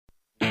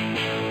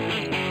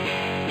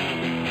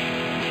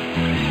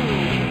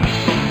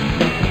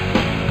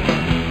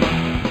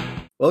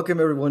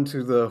Welcome everyone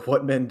to the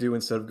What Men Do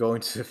Instead of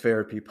Going to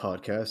Therapy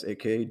podcast,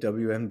 aka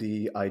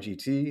WMD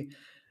IGT.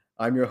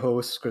 I'm your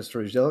host,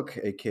 Christopher Jelk,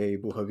 aka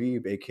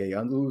Buhabib, aka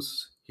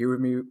Andalus. Here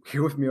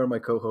with me are my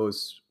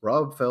co-hosts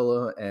Rob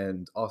Fella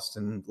and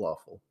Austin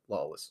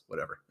Lawless,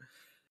 whatever.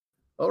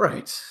 All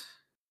right.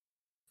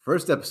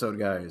 First episode,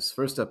 guys.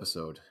 First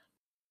episode.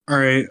 All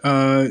right.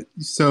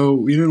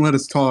 So you didn't let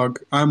us talk.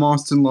 I'm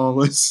Austin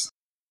Lawless.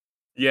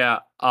 Yeah.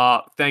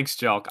 Thanks,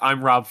 Jelk.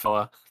 I'm Rob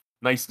Fella.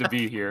 Nice to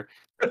be here.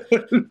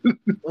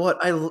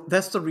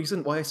 That's the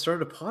reason why I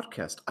started a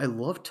podcast. I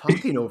love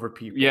talking over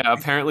people. Yeah,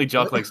 apparently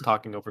Jelk likes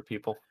talking over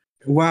people.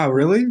 Wow,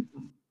 really?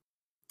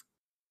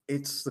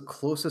 It's the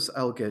closest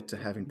I'll get to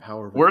having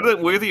power.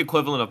 We're the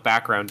equivalent of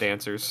background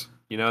dancers.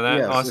 You know that,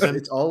 yes, Austin?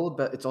 It's all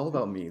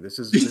about me. This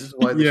is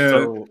why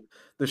the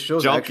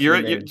show's Jelk,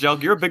 actually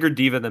Jelk, you're a bigger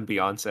diva than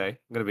Beyonce. I'm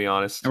gonna be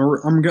honest.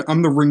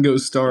 I'm the Ringo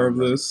Starr of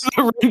this.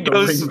 The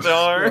Ringo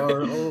Starr.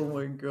 Oh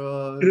my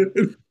god.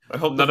 I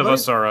hope none of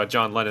us are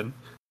John Lennon.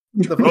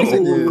 The funny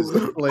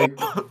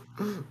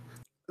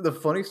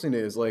thing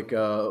is,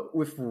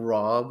 with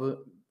Rob,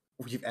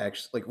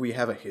 we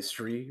have a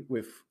history.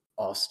 With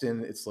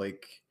Austin, it's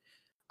like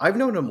I've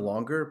known him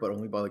longer, but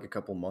only by like a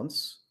couple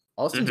months.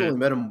 Austin's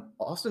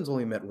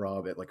only met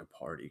Rob at like a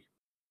party.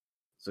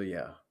 So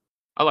yeah.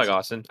 I like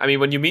Austin. I mean,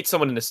 when you meet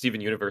someone in a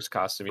Steven Universe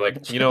costume, you're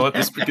like, you know what,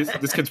 this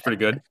kid's pretty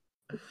good.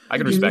 I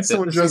can respect it.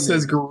 Someone just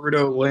says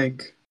Gerudo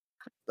Link.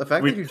 The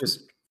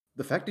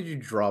fact that you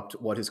dropped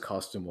what his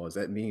costume was,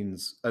 that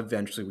means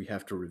eventually we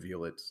have to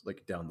reveal it,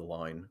 like, down the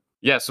line.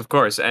 Yes, of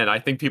course, and I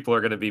think people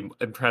are going to be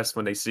impressed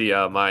when they see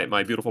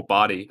my beautiful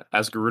body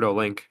as Gerudo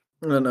Link.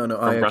 No.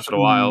 From Breath of the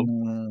Wild.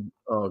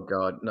 Oh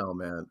god, no,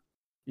 man.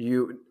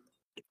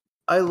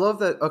 I love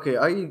that. Okay,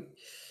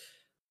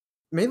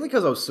 mainly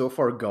because I was so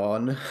far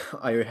gone,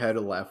 I had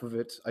a laugh of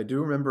it. I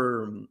do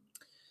remember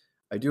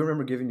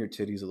giving your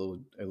titties a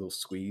little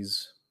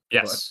squeeze.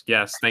 Yes,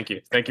 thank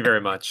you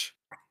very much.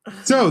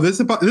 So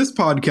this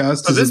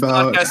podcast is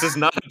about. Podcast is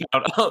not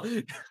about.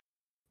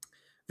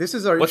 This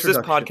is our. What's this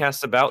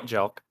podcast about,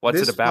 Jelk?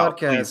 What's it about?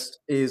 This podcast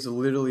is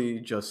literally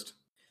just.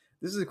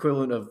 This is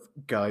equivalent of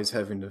guys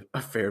having a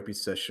therapy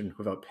session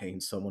without paying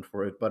someone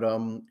for it. But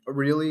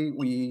really,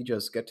 we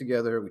just get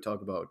together. We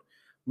talk about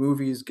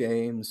movies,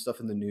 games, stuff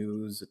in the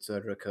news,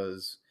 etc.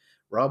 Because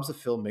Rob's a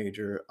film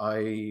major.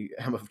 I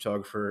am a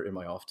photographer in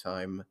my off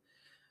time.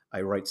 I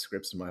write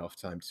scripts in my off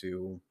time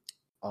too.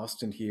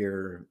 Austin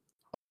here.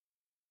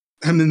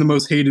 I'm in the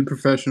most hated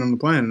profession on the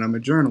planet. I'm a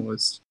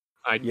journalist.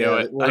 I know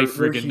it. I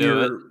freaking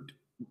know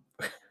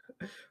it.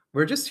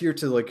 We're just here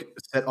to like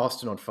set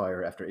Austin on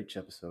fire after each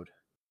episode.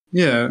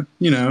 Yeah,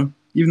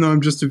 even though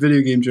I'm just a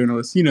video game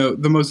journalist,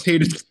 the most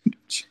hated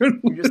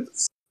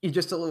journalist. You're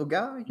just a little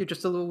guy. You're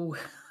just a little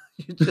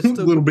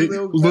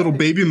little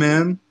baby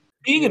man.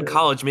 Being in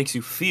college makes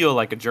you feel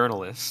like a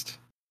journalist.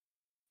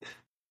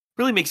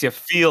 Really makes you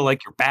feel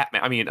like you're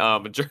Batman. I mean,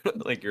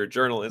 like you're a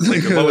journalist,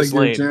 like you're Lois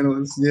Lane,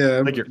 journalist,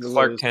 yeah, like you're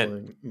Clark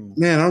Kent.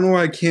 Man, I don't know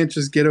why I can't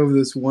just get over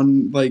this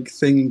one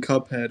thing in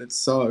Cuphead. It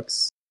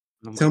sucks.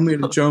 Tell me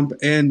to jump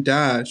and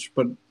dash,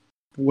 but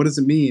what does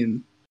it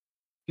mean?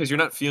 Because you're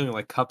not feeling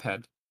like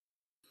Cuphead.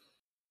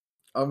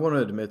 I want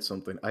to admit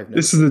something.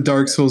 This is the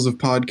Dark Souls of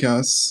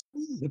podcasts.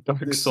 The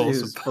Dark Souls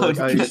of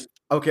podcasts.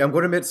 Okay, I'm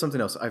going to admit something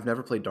else. I've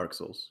never played Dark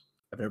Souls.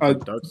 I've never played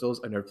Dark Souls.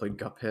 I've never played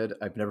Cuphead.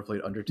 I've never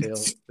played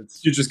Undertale.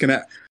 You're just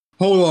gonna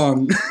hold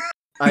on.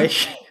 I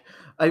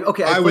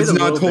was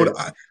not told.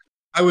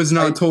 I was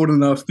not told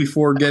enough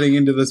before getting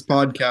into this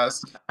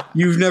podcast.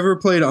 You've never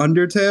played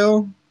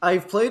Undertale?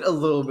 I've played a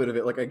little bit of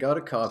it. Like I got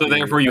a copy. So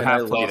therefore, you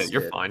have played it.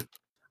 You're fine.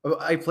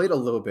 I played a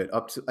little bit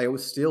I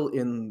was still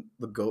in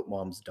the Goat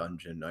Mom's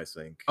dungeon, I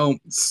think. Oh,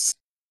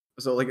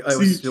 so like I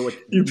was still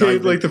like you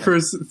played like the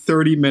first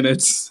 30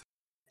 minutes.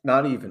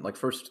 Not even like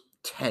first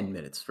 10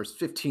 minutes, first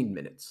 15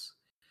 minutes,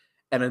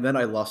 and then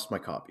I lost my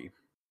copy.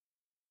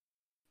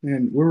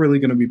 Man, we're really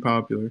gonna be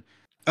popular.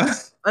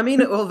 I mean,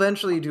 we'll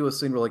eventually do a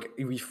scene where like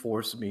we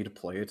force me to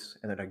play it,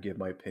 and then I give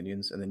my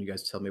opinions, and then you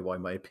guys tell me why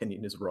my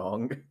opinion is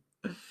wrong.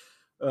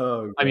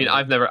 Oh, God.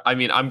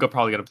 I'm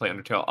probably gonna play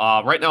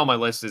Undertale. Right now on my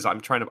list is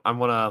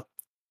Hollow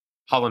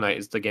Knight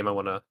is the game I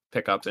want to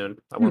pick up soon.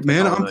 I'm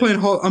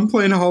playing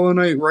Hollow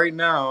Knight right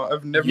now.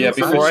 I've never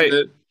finished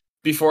it.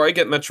 Before I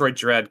get Metroid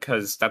Dread,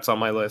 because that's on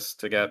my list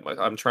to get.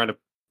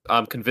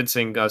 I'm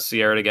convincing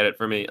Sierra to get it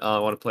for me. I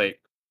want to play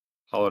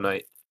Hollow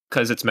Knight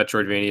because it's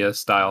Metroidvania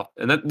style,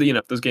 and that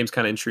those games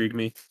kind of intrigue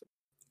me.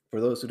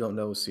 For those who don't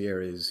know,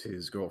 Sierra is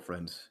his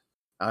girlfriend.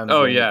 My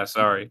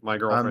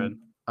girlfriend.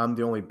 I'm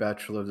the only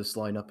bachelor of this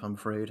lineup, I'm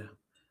afraid.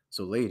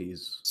 So,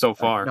 ladies. So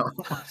far.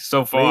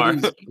 So far.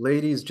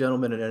 Ladies,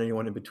 gentlemen, and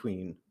anyone in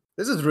between.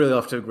 This is really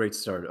off to a great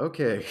start.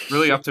 Okay.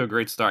 Really off to a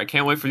great start. I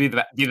can't wait for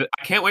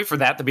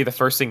that to be the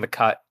first thing to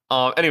cut.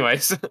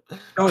 Anyways.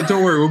 Oh,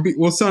 don't worry.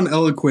 We'll sound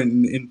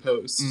eloquent in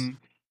post.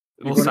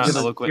 You're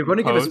going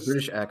to give us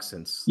British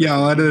accents. Yeah,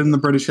 I'll add it in the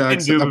British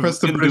accent. I'll press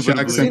the British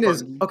accent.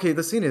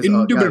 The scene is.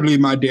 Indubitably,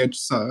 my dear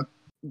sir.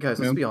 Guys,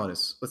 let's be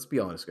honest. Let's be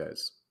honest,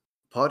 guys.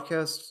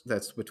 Podcast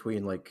that's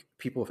between like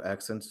people with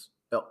accents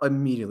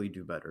immediately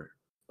do better.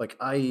 Like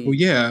Well,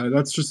 yeah,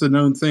 that's just a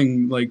known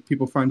thing. Like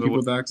people find So people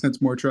what, with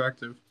accents more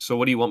attractive. so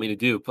what do you want me to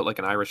do? Put like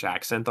an Irish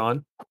accent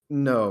on?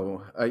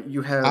 no,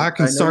 you have. I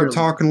can I know start you're.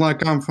 talking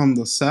like I'm from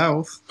the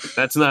South.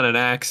 That's not an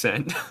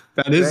accent.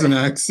 That is an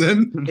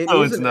accent. It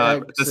No, is it's an not.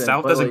 The accent,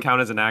 South but doesn't like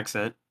count as an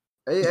accent.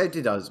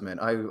 it does, man.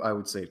 I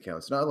would say it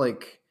counts. Not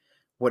like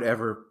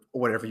whatever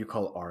you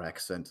call our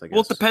accent, I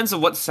Well, it guess. depends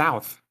on what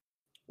South.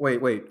 Wait.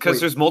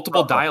 Because there's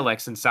multiple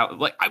dialects in South.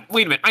 Like,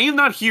 wait a minute. I am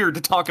not here to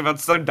talk about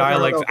Southern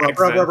dialects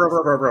accent.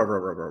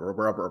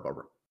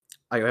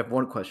 I have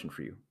one question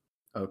for you.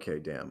 Okay,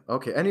 damn.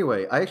 Okay,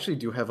 anyway, I actually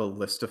do have a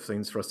list of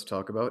things for us to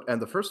talk about,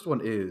 and the first one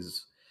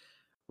is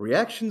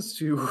reactions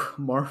to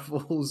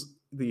Marvel's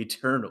The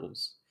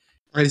Eternals.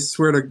 I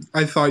swear to,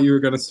 I thought you were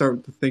gonna start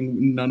with the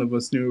thing none of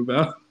us knew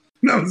about.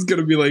 I was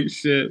gonna be like,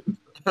 shit.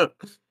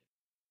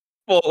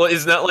 Well,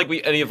 it's not like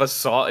any of us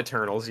saw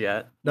Eternals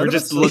yet. None We're of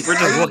just us- we're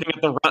just looking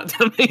at the Rotten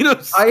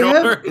Tomatoes I have,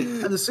 score.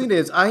 and the thing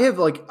is, I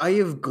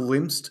have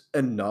glimpsed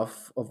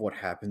enough of what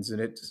happens in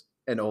it,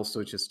 and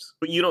also just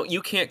But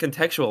you can't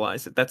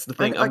contextualize it. That's the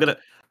thing. I- I'm gonna,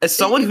 as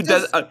someone it who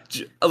does,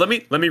 does- let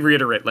me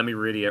reiterate. Let me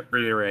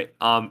reiterate.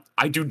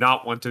 I do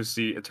not want to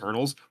see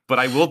Eternals, but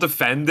I will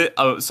defend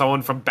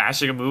someone from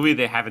bashing a movie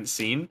they haven't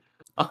seen.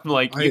 I'm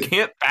like, you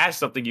can't bash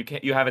something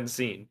you haven't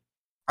seen.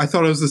 I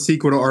thought it was the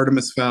sequel to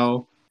Artemis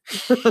Fowl.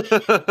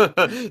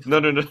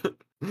 No.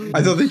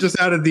 I thought they just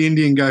added the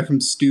Indian guy from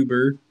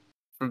Stuber.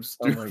 From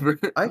oh my,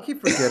 Stuber. I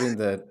keep forgetting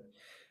that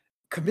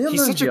Camille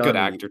He's such a good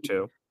Nanjiani- actor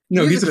too.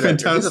 No, He's he's a a good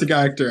actor. fantastic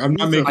actor. I'm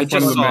not he's a- making I fun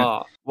just of the man.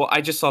 saw. Well,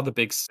 I just saw The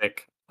Big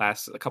Sick a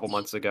couple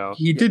months ago.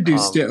 He did do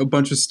Um, a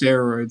bunch of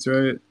steroids,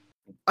 right?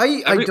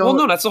 I don't. Well,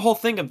 no, that's the whole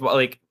thing of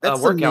like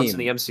That's the workouts in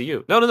the meme.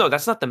 MCU. No,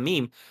 that's not the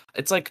meme.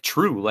 It's like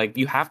true. Like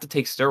you have to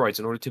take steroids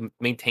in order to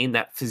maintain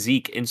that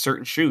physique in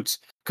certain shoots.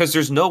 Because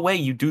there's no way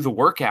you do the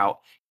workout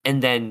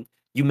and then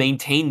you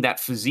maintain that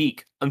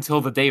physique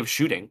until the day of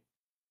shooting.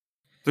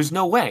 There's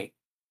no way,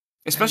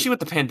 especially with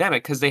the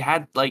pandemic, because they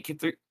had like,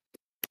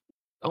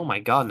 oh my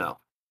god, no.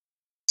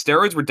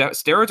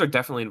 Steroids are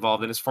definitely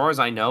involved, and as far as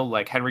I know,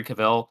 like Henry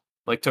Cavill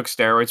like took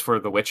steroids for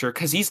The Witcher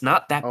because he's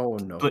not that. Oh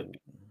no. But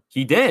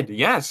he did,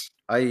 yes.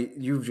 I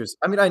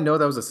mean, I know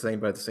that was a thing,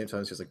 but at the same time,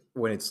 it's just like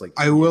when it's like.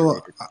 I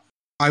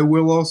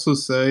will also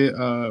say,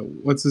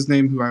 what's his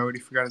name? Who I already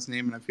forgot his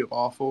name, and I feel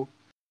awful.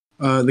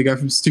 The guy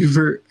from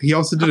Stuber. He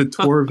also did a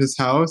tour of his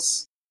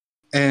house,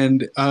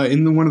 and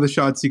in one of the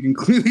shots, you can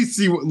clearly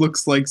see what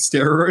looks like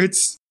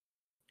steroids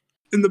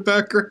in the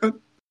background.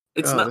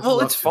 It's Oh, not. this Well,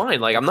 is it's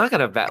fine. Like I'm not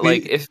gonna bet.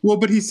 Like if Well,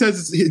 but he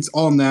says it's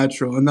all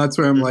natural, and that's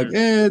why I'm like,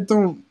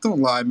 don't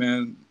lie,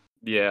 man.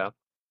 yeah.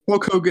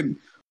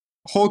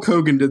 Hulk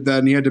Hogan did that,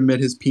 and he had to admit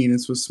his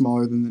penis was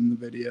smaller than in the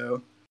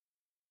video.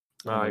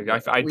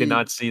 I did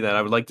not see that.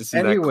 I would like to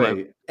see that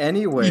clip.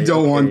 Anyway, You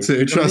don't want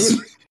to, trust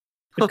me.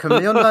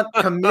 Camille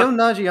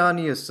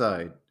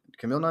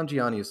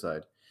Nanjiani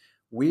aside,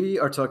 we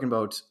are talking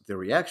about the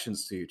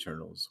reactions to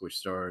Eternals, which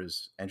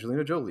stars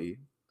Angelina Jolie,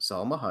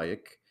 Salma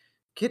Hayek,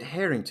 Kit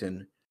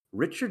Harington,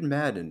 Richard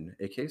Madden,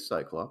 aka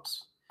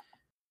Cyclops.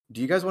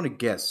 Do you guys want to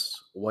guess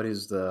what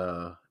is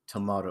the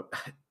tomato?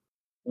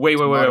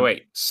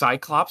 Wait.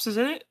 Cyclops is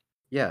in it?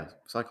 Yeah,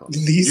 Cyclops.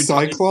 The You're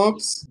talking-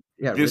 Cyclops?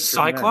 Yeah, The Richard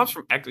Cyclops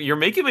Madden. from. You're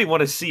making me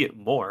want to see it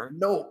more.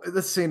 No,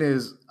 the thing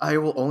is, I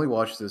will only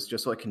watch this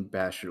just so I can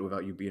bash it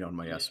without you being on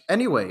my ass.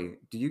 Anyway,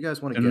 do you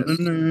guys want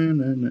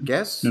to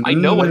guess? Guess? I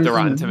know what the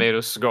Rotten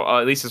Tomatoes score.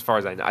 At least as far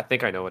as I know. I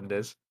think I know what it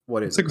is.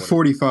 What It's is like it? What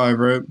 45,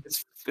 right?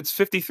 It's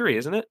 53,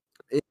 isn't it?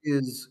 It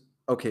is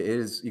okay. It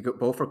is. You go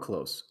both are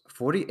close.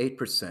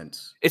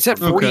 48%. It's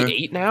at Okay.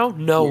 48 now.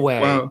 No Yeah.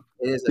 way. Wow.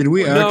 It is Did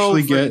we No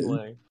actually get? freaking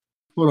way.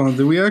 Hold on.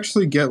 Did we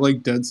actually get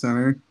like Dead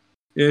Center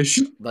ish?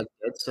 like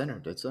dead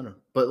center.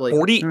 But like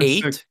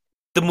 48. sick.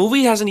 The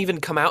movie hasn't even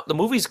come out. The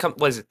movie's come.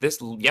 Was it this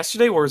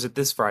yesterday or was it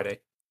this Friday?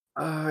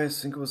 I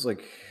think it was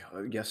like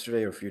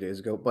yesterday or a few days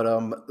ago. But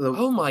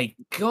Oh my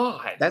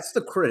god. that's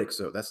the critics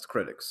though. That's the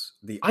critics.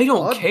 I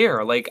don't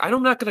care. Like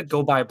I'm not gonna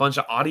go by a bunch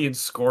of audience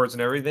scores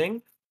and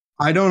everything.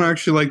 I don't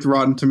actually like the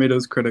Rotten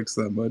Tomatoes critics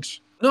that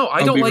much. No, I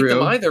I'll don't be like them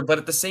real. either. But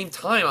at the same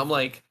time, I'm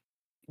like,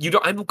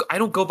 I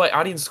don't go by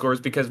audience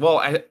scores because,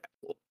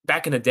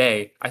 back in the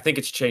day, I think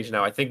it's changed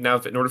now. I think now,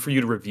 in order for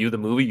you to review the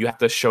movie, you have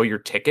to show your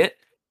ticket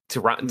to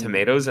Rotten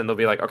Tomatoes, and they'll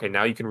be like, okay,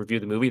 now you can review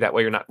the movie. That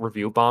way, you're not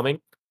review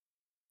bombing.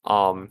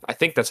 I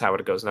think that's how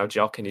it goes now.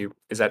 Jill,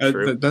 is that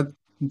true?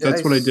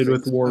 That's what I did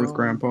with think War with so.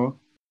 Grandpa.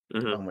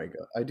 Mhm. Oh my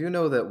god. I do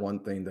know that one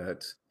thing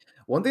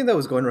that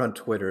was going around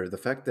Twitter, the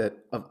fact that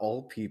of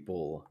all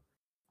people,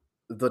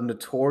 the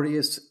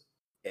notorious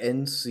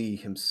NC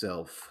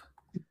himself,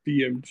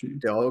 BMG.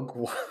 Doug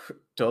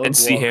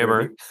NC Walker,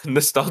 Hammer,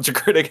 nostalgia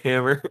critic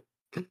Hammer.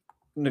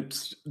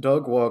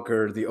 Doug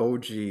Walker, the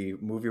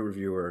OG movie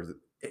reviewer,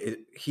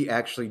 he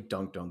actually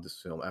dunked on this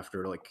film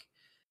after like.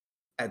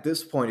 At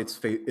this point,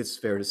 it's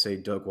fair to say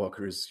Doug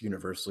Walker is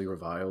universally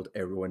reviled.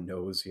 Everyone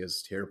knows he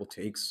has terrible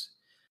takes,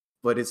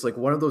 but it's like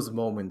one of those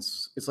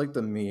moments. It's like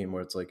the meme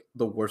where it's like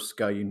the worst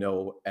guy you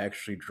know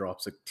actually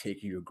drops a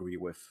take you agree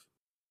with.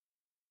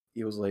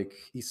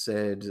 He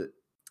said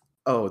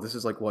oh, this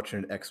is like watching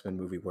an X-Men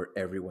movie where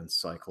everyone's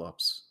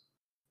Cyclops.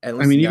 And I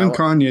mean, listen, even now,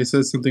 Kanye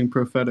says something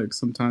prophetic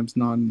sometimes,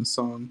 not in the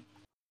song.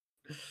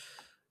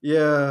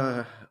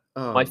 yeah.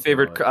 My Oh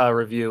favorite god.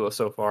 review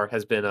so far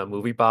has been a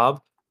movie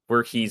Bob,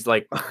 where he's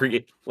like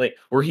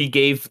where he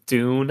gave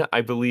Dune,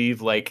 I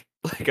believe, like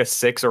a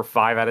 6 or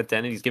 5 out of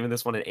 10, and he's giving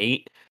this one an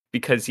 8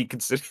 because he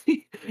consider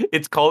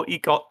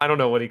I don't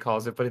know what he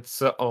calls it, but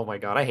it's oh my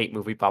god, I hate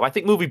movie Bob. I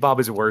think movie Bob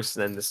is worse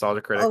than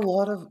Nostalgia Critic.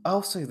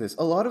 I'll say this,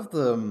 a lot of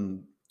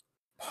the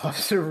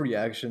positive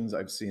reactions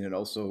I've seen, and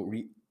also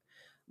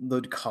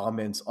the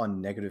comments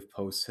on negative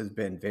posts has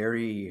been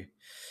very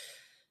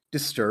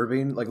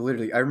disturbing. Like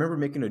literally, I remember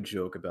making a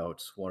joke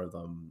about one of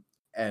them,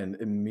 and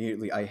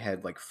immediately I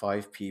had like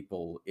 5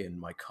 people in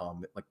my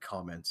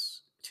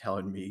comments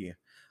telling me,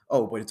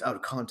 "Oh, but it's out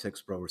of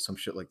context, bro," or some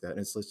shit like that. And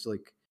it's just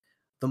like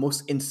the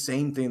most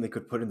insane thing they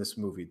could put in this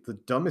movie, the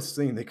dumbest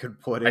thing they could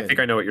put I think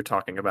I in. know what you're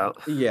talking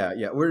about. Yeah,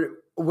 yeah.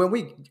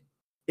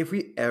 If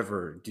we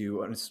ever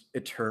do an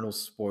eternal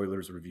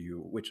spoilers review,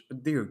 which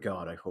dear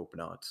God, I hope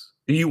not.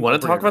 Do you want I'll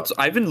to bring talk it about? up.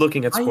 I've been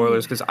looking at I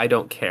spoilers because I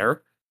don't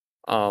care.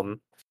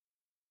 Um,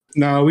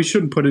 No, we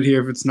shouldn't put it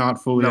here if it's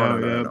not fully no, no, out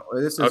no, no, yet,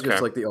 no. This is okay.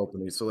 just like the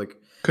opening. So like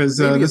because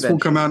maybe this will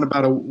come out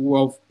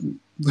eventually.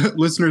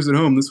 listeners at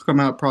home, this will come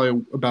out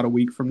probably about a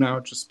week from now,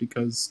 just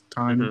because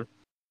time. Mhm.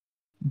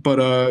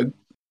 But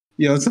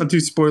yeah, let's not do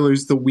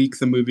spoilers the week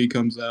the movie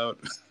comes out.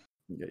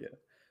 Yeah, yeah.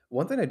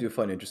 One thing I do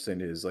find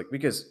interesting is like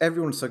because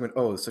everyone's talking about,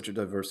 oh, it's such a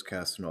diverse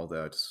cast and all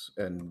that,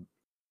 and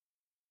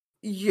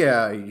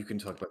yeah, you can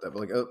talk about that, but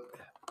like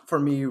for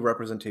me,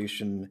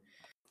 representation.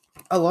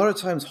 A lot of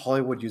times,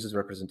 Hollywood uses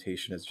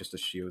representation as just a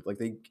shield. Like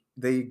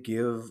they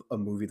give a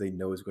movie they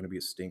know is going to be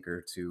a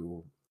stinker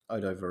to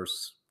a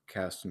diverse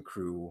cast and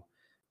crew,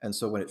 and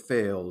so when it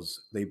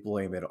fails, they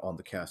blame it on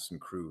the cast and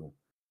crew.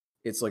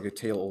 It's like a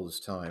tale all this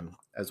time,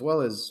 as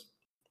well as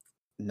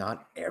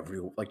not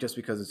every like just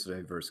because it's a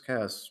diverse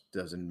cast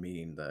doesn't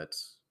mean that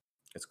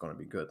it's going to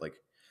be good. Like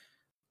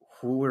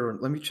who were?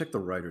 Let me check the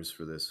writers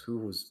for this. Who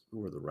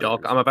were the Y'all,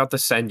 writers? I'm about to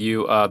send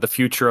you the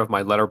future of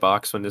my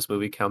letterbox when this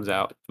movie comes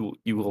out.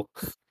 You will.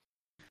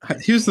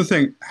 Here's the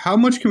thing: how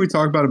much can we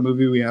talk about a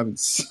movie we haven't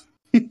seen?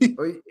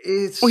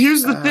 It's Well,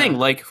 here's the thing.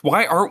 Like,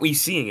 why aren't we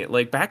seeing it?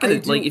 Like back in I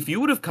the like, do. if you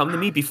would have come to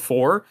me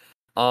before,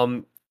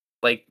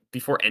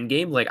 before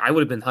Endgame, like I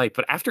would have been hyped.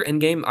 But after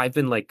Endgame, I've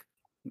been like,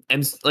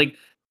 like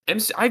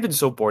I've been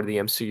so bored of the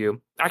MCU.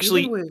 Even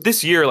Actually, with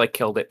this year like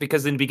killed it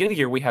because in the beginning of the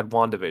year we had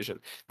WandaVision,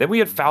 then we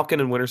had Falcon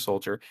and Winter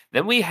Soldier,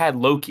 then we had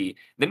Loki,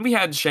 then we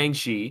had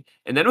Shang-Chi,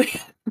 and then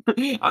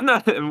we I'm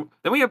not then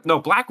we have no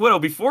Black Widow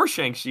before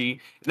Shang-Chi, and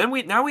then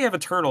we have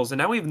Eternals, and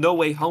now we have No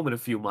Way Home in a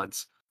few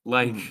months.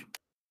 Like Mhm.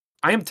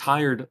 I am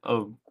tired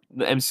of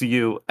the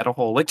MCU at a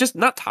whole. Like just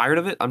not tired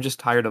of it. I'm just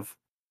tired of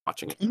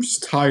watching it. I'm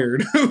just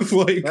tired of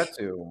like, That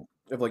too.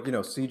 Of like,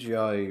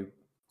 CGI.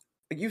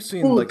 Like you've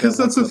seen well, like that because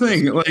one that's the clip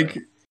of thing. CGI.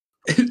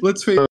 Like,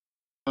 let's face it,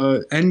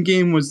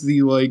 Endgame was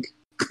the like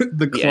the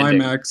The ending.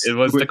 climax. It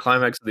was the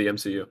climax of the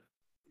MCU.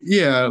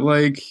 Yeah,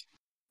 like,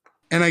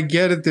 and I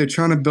get it. They're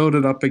trying to build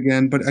it up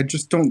again, but I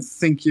just don't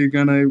think you're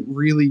gonna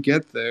really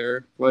get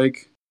there.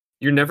 Like,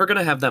 You're never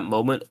gonna have that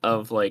moment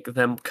of like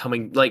them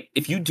coming. Like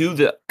if you do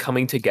the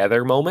coming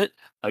together moment,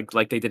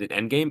 like they did in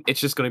Endgame, it's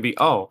just gonna be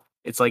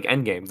it's like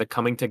Endgame, the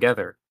coming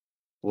together,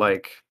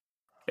 like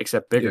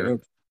except bigger. yeah,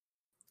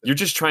 You're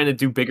just trying to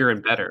do bigger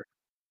and better.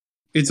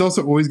 it's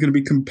also always gonna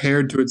be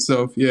compared to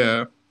itself.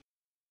 Yeah,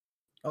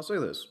 I'll say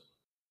this: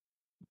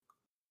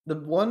 the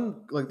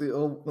one like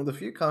the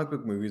few comic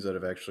book movies that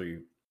have actually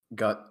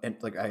got and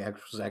like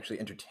was actually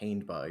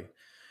entertained by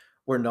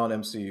were non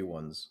MCU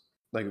ones.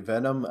 Like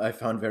Venom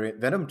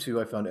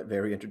 2. I found it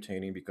very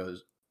entertaining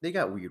because they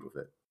got weird with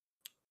it.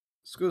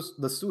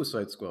 The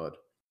Suicide Squad.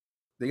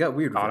 They got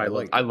weird with God, it. I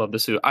liked I it. love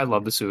I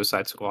love the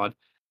Suicide Squad.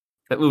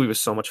 That movie was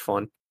so much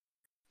fun.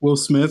 Will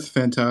Smith,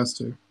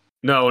 fantastic.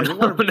 No, I no, think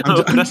one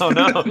of no,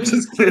 no, I'm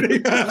just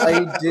kidding.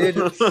 I did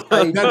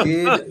I did I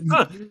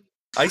did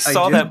I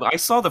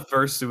saw the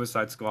first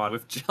Suicide Squad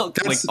with Jill, like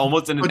that's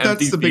almost in an but that's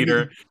empty the big.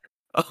 theater.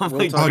 Oh we'll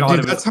my talk Oh, god,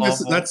 dude, it was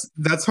awful.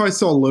 that's how I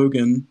saw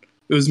Logan.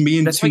 It was me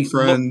and That's why two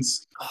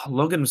friends.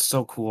 Logan was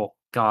so cool.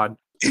 God.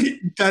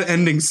 That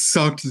ending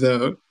sucked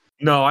though.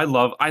 No, I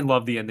love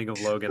the ending of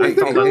Logan. I Wait,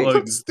 thought wait, that wait.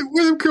 Logan.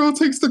 Where the girl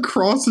takes the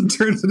cross and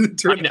turns it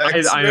into an X-Man.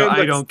 I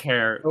That's don't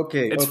care.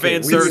 Okay, It's okay.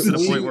 fan service to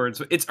the point where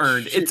it's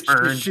earned. It's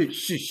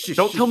earned.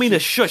 Don't tell me to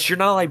shush. You're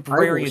not a I will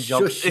librarian,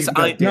 Jump. shush you,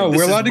 goddammit. no. This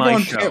We're is allowed to go my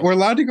on. show. We're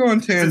allowed to go on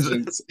This is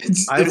tangents.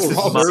 I this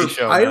will is my serve.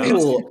 show now.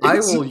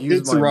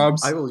 It's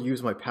Rob's. I will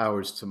use my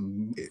powers to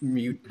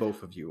mute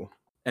both of you.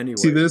 See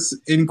Anyway, this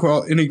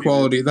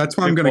inequality. That's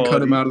why I'm going to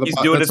cut him Inequality. out of the. He's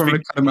doing That's this. why I'm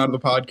going to cut him out of the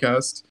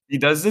podcast. He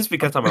does this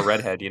because I'm a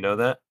redhead. You know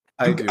that.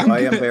 I do.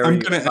 I am I'm very.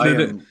 gonna I edit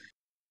it. am.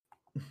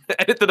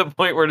 Edit to the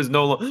point where there's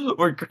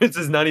where Chris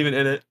is not even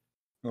in it.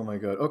 Oh my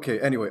god. Okay.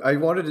 Anyway, I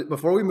wanted to,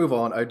 before we move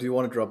on, I do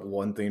want to drop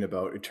one thing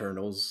about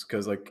Eternals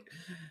because, like,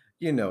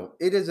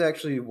 it is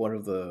actually one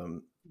of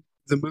the.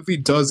 The movie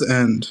does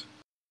end.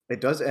 It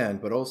does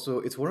end, but also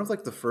it's one of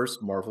like the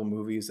first Marvel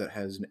movies that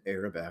has an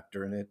Arab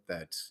actor in it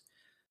that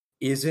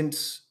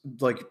isn't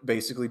like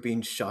basically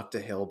being shot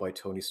to hell by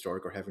Tony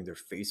Stark or having their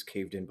face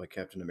caved in by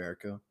Captain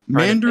America.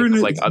 Trying to think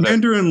of, like, other-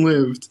 Mandarin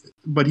lived,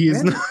 but he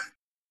is Mandarin-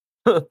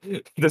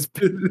 This,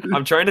 not.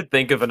 I'm trying to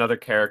think of another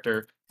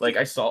character. Like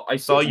I saw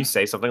you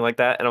say something like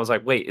that, and I was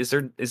like, wait, is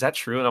that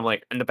true? And I'm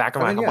like, in the back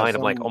of I my mean, yeah, mind,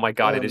 I'm like, oh my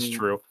god, it is um,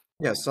 true.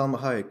 yeah, Salma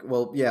Hayek.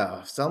 Well,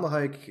 yeah, Salma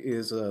Hayek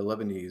is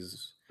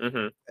Lebanese,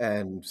 Hmm.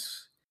 and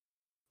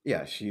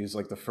yeah, she's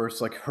like the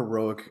first like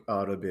heroic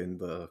Arab in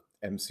the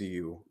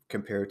MCU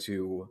compared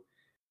to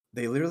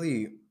they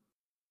literally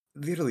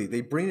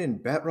they bring in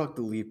Batroc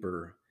the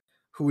Leaper,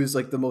 who is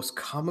like the most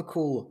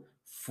comical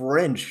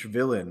French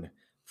villain.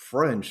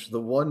 French,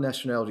 the one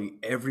nationality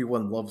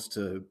everyone loves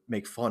to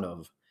make fun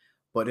of.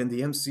 But in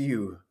the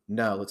MCU,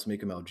 now let's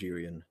make him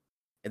Algerian.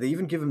 And they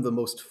even give him the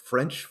most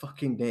French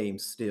fucking name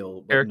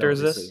still, but Character no, is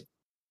they this? say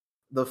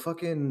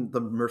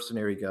the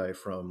mercenary guy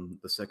from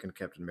the second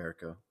Captain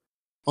America.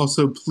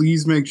 Also,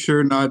 please make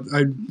sure not.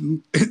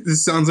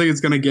 This sounds like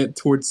it's gonna get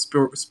towards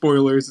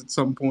spoilers at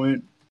some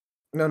point.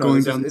 No,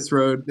 Going down this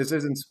road. This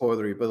isn't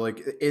spoilery, but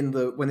like in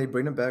the when they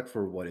bring him back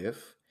for What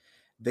If,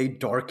 they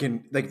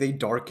darken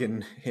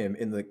him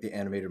in the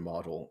animated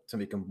model to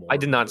make him more. I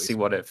did not see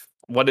What If.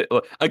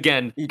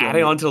 Again, You don't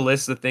adding need- on to the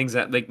list of things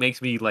that like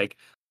makes me like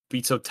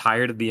be so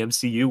tired of the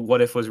MCU.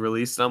 What If was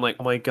released, and I'm like,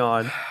 oh my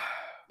god.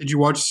 Did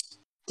you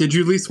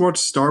at least watch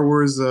Star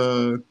Wars?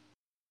 What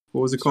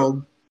was it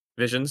called?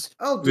 Visions.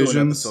 I'll do an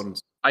Visions. episode.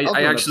 I I'll do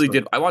an actually episode.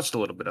 did. I watched a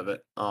little bit of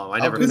it. I I'll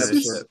never do an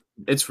finished episode. it.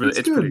 It's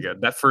pretty good.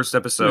 good. That first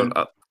episode,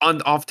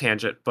 on off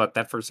tangent, but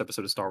that first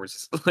episode of Star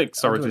Wars,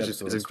 Star I'll do Wars an is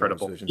episode is on Star Wars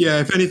incredible. Visions. Yeah,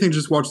 if anything,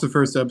 just watch the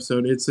first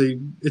episode. It's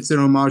an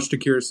homage to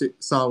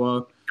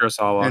Kurosawa,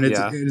 Kurosawa, and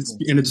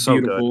it's So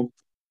good. beautiful.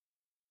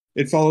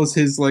 It follows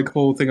his like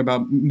whole thing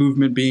about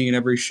movement being in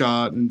every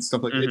shot and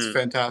stuff like that. It's Mhm.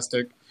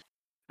 fantastic.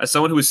 As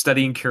someone who was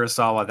studying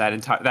Kurosawa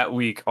that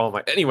week, oh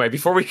my. Anyway,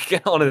 before we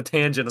get on a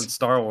tangent on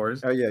Star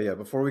Wars, Oh yeah.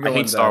 Before we I go hate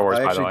on Star that, Wars,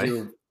 I by the actually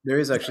way. do. There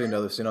is actually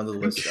another scene on the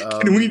list.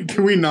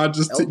 Can we not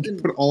just Elton-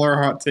 put all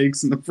our hot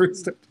takes in the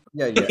first?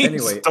 Yeah. hate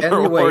Anyway,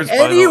 Star Wars,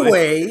 by the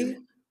way.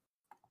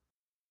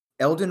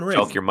 Elden Ring.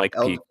 Jelk, your mic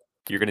peaked.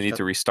 You're gonna need Shut-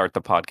 to restart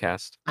the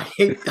podcast. I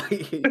hate.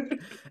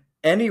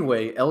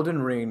 Anyway,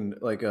 Elden Ring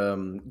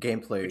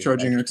gameplay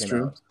Charging actually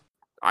came extra. out.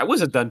 I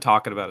wasn't done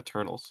talking about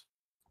Eternals.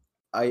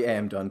 I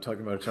am done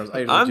talking about Eternals.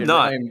 I'm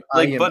not.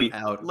 I am buddy,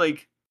 out.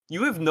 like,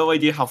 you have no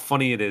idea how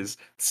funny it is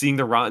seeing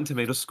the Rotten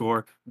Tomato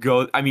score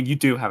go. I mean, you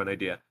do have an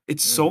idea.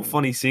 It's so Mhm.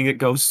 funny seeing it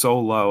go so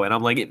low, and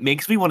I'm like, it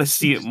makes me want to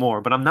see it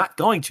more, but I'm not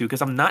going to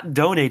because I'm not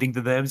donating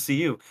to the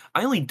MCU.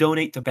 I only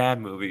donate to bad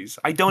movies.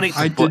 I donate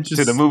I did to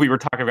the just- movie we're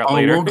talking about Oh,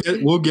 later.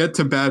 we'll get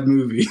to bad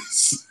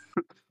movies.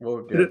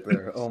 We'll get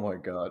there. Oh my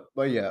god.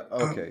 But yeah,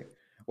 okay.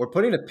 We're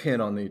putting a pin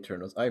on the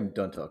Eternals. I'm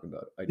done talking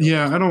about it.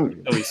 Yeah, wanna I talk don't- about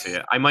it At least see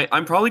it.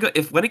 I'm probably going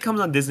when it comes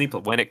on Disney.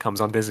 When it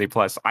comes on Disney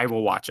Plus, I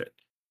will watch it.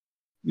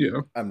 Yeah.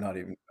 I'm not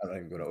even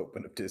going to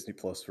open up Disney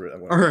Plus for it.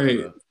 All right.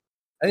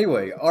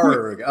 Anyway,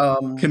 Arg.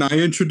 Can I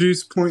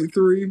introduce point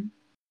 3?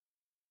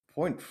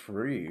 Point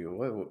 3.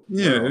 Where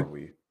Yeah. are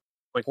we?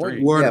 Point Point-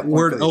 three. Word, Yeah, point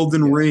word 3,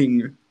 Elden yeah.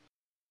 Ring.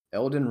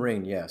 Elden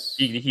Ring. Yes.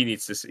 He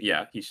needs to see.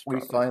 Yeah, he should. We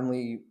probably.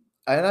 finally.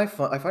 And I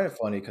find it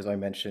funny because I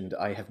mentioned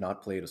I have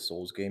not played a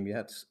Souls game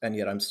yet, and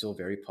yet I'm still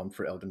very pumped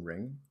for Elden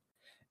Ring.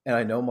 And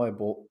I know my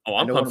Oh,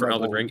 I'm pumped for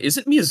Elden Ring. Ring.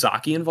 Isn't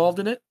Miyazaki involved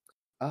in it?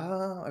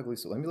 I believe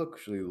so. Let me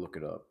actually look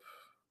it up.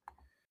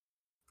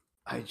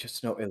 I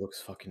just know it looks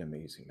fucking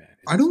amazing, man.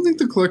 I don't think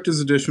the amazing. collector's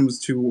edition was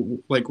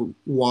too like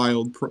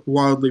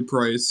wildly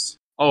priced.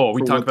 Oh,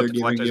 we For talked what about they're the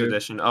giving collector's you.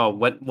 edition. Oh,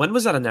 when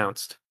was that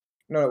announced?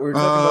 No, we were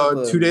talking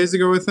about the 2 days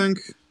ago, I think.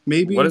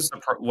 Maybe. What is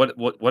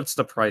the what's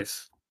the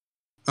price?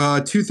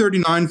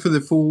 $239 for the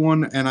full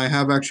one, and I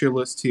have actually a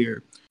list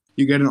here.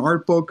 You get an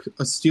art book,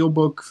 a steel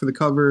book for the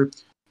cover,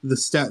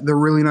 the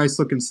really nice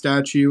looking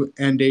statue,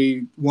 and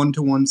a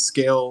 1-to-1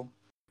 scale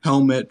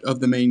helmet of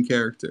the main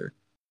character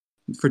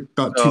for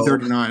about So-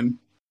 $239.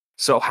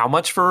 So how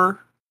much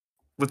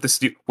with the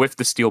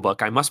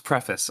steelbook? I must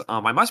preface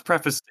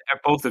to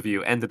both of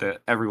you and to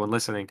everyone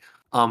listening.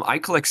 I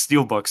collect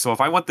steelbooks, so if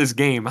I want this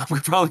game, I'm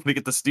probably gonna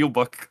get the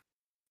steelbook.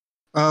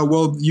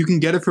 Well, you can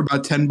get it for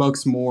about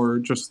 $10 more,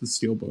 just the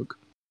steel book.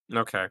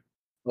 Okay.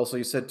 Also,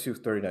 you said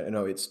 239.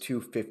 No, it's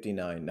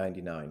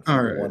 259.99 for All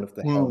the right, one with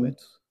the well-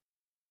 helmet.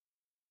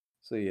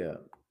 So yeah,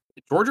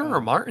 George R.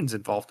 Martin's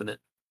involved in it.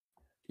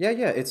 yeah.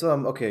 It's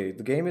okay.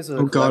 The game is a.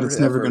 Oh god, it's collaborative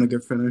never effort. gonna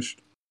get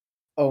finished.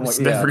 Oh my It's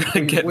yeah, never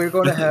gonna get we're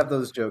going to finished. have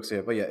those jokes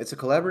here, but yeah, it's a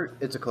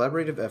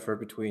collaborative effort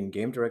between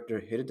game director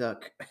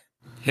Hidetaka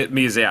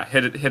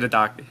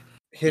Hidetaka.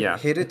 Yeah,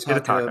 Hidetaka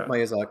Hidetaka.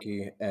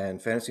 Miyazaki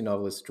and fantasy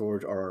novelist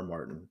George R.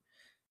 Martin.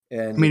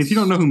 And I mean, if you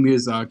don't know it's- who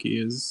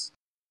Miyazaki is,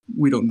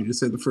 we don't need to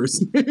say the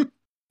first name.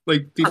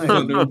 Like people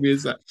don't know who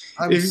Miyazaki.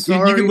 I'm If you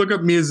sorry, can look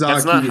up Miyazaki.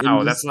 That's not and how.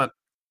 just-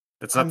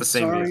 That's not I'm the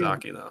same sorry.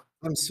 Miyazaki though.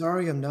 I'm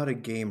sorry, I'm not a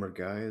gamer,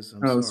 guys.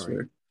 I'm Oh, that's sorry.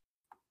 fair.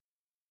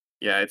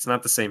 Yeah, it's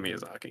not the same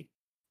Miyazaki.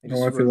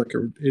 Oh, I feel like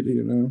an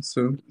idiot now.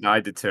 So No,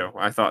 I did too.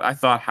 I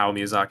thought how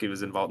Miyazaki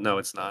was involved. No,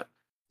 it's not.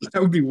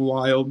 That would be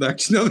wild,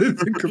 actually, now that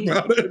I think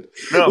about it.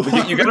 No, but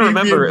Why you gotta would he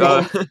be remember.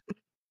 involved?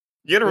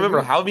 You gotta remember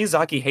Maybe- how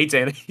Miyazaki hates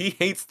he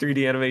hates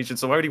 3D animation.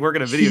 So why would he work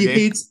in a video He game?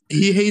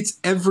 hates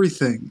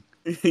everything.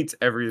 He hates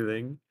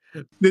everything.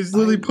 There's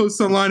literally I- posts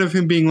online of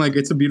him being like,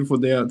 "It's a beautiful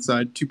day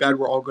outside. Too bad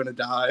we're all gonna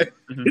die,"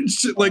 Mhm. and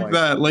shit Oh like my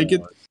that. Like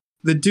God.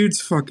 the dude's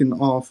fucking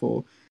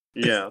awful.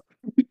 Yeah,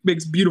 He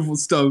makes beautiful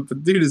stuff,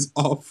 but dude is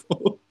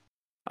awful.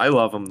 I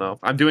love him though.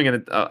 I'm doing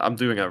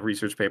a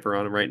research paper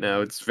on him right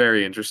now. It's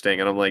very interesting,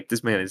 and I'm like,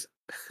 this man is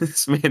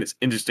this man is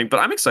interesting. But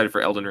I'm excited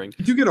for Elden Ring.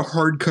 You do get a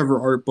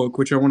hardcover art book,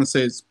 which I want to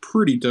say is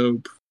pretty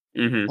dope.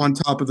 Mm-hmm. On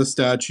top of the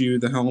statue,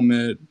 the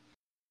helmet,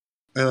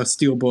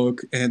 steel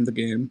book, and the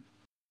game.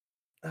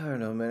 I don't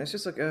know, man. It's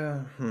just like,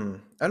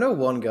 I know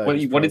one guy. What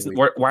who's is?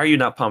 probably- Why are you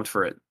not pumped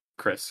for it,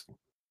 Chris?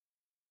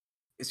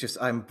 It's just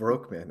I'm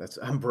broke, man.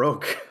 I'm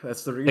broke.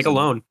 That's the reason. Take a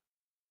loan.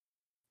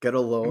 Get a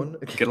loan.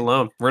 Get a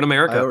loan. We're in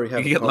America. I already have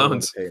You a can get car loan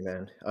loans. to pay,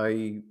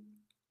 man.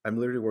 I'm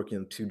literally working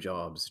on 2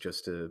 jobs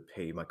just to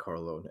pay my car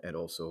loan and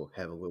also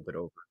have a little bit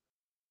over.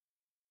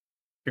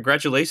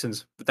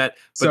 Congratulations. But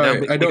Sorry, now I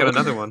we got don't-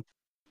 another one.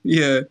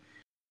 Yeah.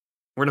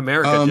 We're in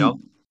America, Joe.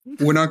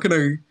 We're not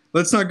gonna.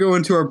 Let's not go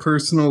into our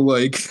personal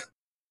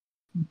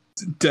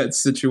debt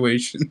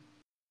situation.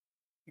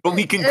 But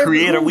we can And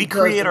create who we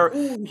create doesn't- our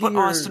who but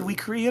Austin, here- we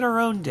create our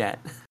own debt.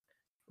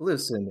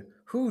 Listen,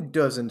 who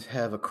doesn't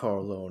have a car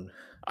loan?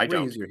 I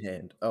don't. Raise your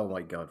hand. Oh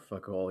my god,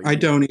 fuck all. I you.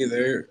 don't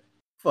either.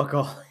 Fuck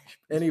all.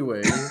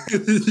 Anyway,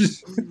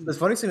 the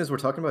funny thing is we're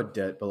talking about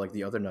debt, but like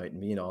the other night,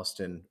 me and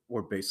Austin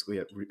were basically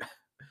at.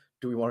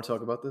 Do we want to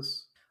talk about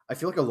this? I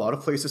feel like a lot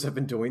of places have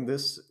been doing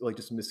this, like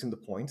just missing the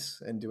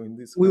points and doing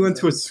these. We kind of went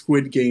to a things.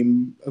 Squid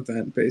Game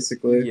event,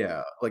 basically.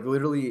 Yeah, like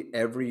literally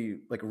every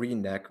like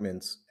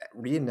reenactments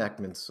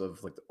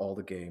of like all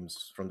the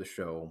games from the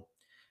show,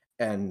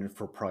 and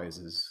for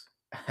prizes,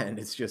 and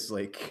it's just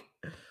like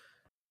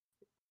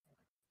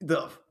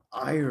the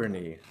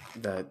irony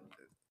that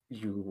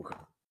you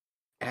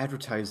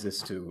advertise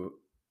this to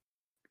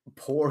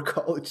poor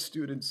college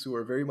students who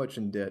are very much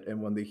in debt,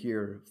 and when they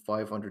hear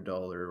 $500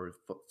 or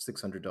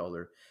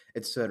 $600,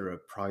 etc.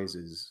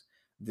 prizes,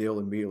 they'll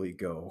immediately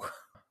go.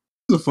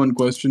 This is a fun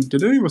question.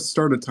 Did any of us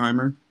start a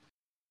timer?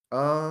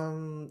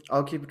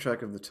 I'll keep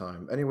track of the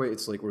time. Anyway,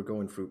 it's like we're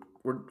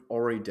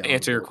already down. To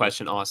answer the your road.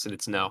 question, Austin,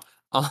 it's no.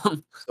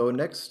 So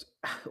next,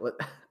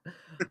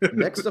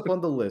 next up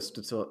on the list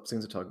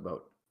things to talk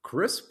about,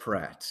 Chris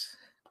Pratt.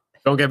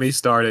 Don't get me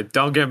started.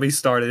 Don't get me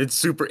started. It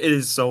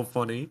is so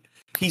funny.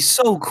 He's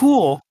so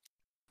cool.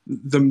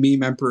 The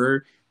meme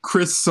emperor.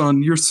 Chris,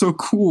 son, you're so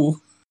cool.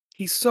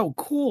 He's so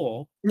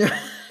cool.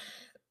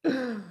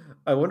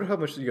 I wonder how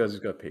much you guys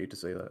got paid to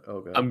say that.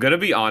 Oh god. I'm gonna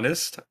be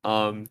honest.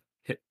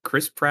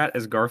 Chris Pratt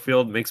as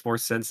Garfield makes more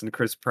sense than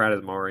Chris Pratt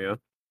as Mario.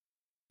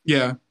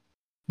 Yeah.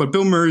 But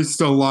Bill Murray's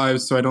still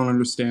alive, so I don't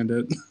understand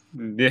it.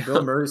 Yeah.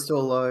 Bill Murray's still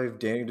alive.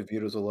 Danny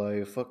DeVito's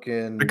alive.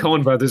 Fucking. The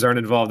Coen brothers aren't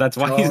involved. That's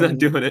why he's not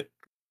doing it.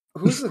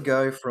 Who's the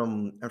guy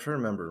from? I'm trying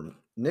to remember.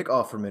 Nick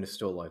Offerman is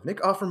still alive.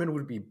 Nick Offerman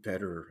would be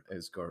better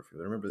as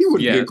Garfield. I remember. He would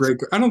be a Yes. great.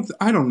 I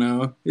don't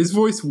know. His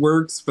voice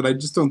works, but I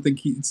just don't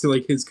think it's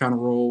like his kind of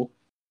role.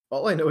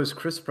 All I know is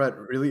Chris Pratt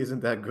really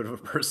isn't that good of a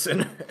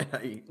person.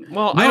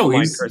 Well, No, I don't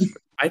mind he's- Chris.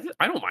 I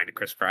don't mind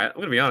Chris Pratt. I'm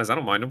gonna be honest. I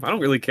don't mind him. I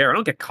don't really care. I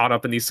don't get caught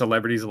up in these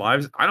celebrities'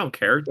 lives. I don't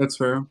care. That's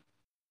fair.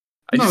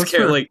 I No, just it's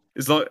care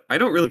fair. I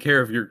don't really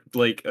care if you're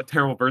like a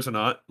terrible person or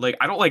not. Like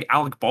I don't like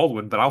Alec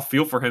Baldwin, but I'll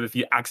feel for him if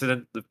he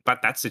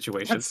about that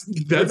situation.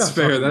 That's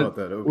fair.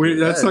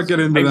 Let's not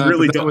get into I that.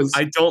 really but that don't. was-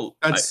 I don't.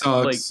 That I-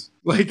 sucks.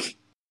 Like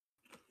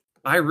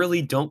I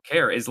really don't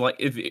care. Is like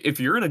if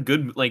you're in a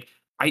good like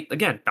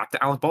again back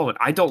to Alec Baldwin.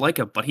 I don't like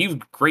him, but he was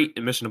great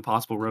in Mission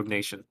Impossible: Rogue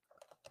Nation.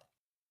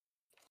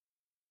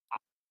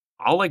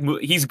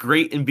 He's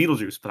great in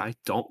Beetlejuice, but I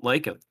don't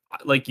like him.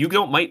 Like you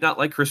might not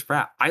like Chris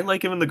Pratt. I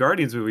like him in the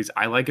Guardians movies.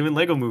 I like him in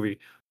Lego Movie.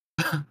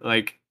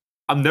 Like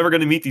I'm never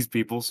gonna meet these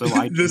people, so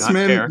I do not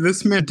care.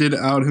 this man did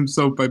out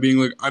himself by being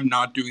like, I'm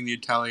not doing the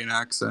Italian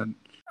accent.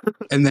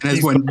 And then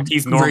as when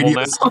He's normal radio,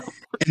 now.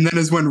 and then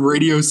as when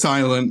radio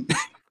silent.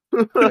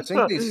 I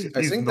think He's that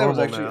was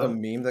normal actually now. a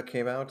meme that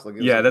came out. Like, it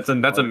was Yeah, like that's a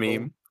article.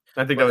 meme.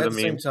 I think But that at was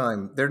the a meme. same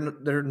time,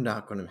 they're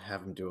not going to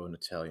have him do an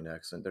Italian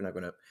accent. They're not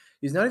going to.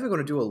 He's not even going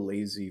to do a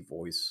lazy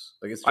voice.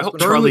 Like it's. I Just hope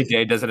gonna- Charlie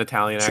Day does an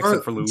Italian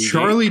accent for Luigi.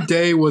 Charlie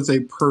Day was a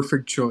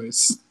perfect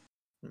choice.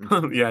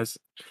 Yes.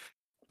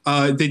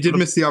 They did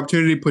miss the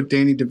opportunity to put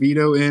Danny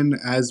DeVito in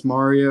as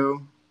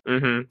Mario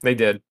They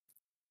did.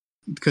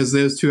 because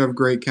those two have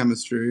great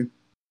chemistry.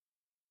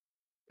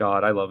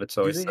 God, I love It's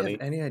Do Always they Sunny.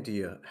 have any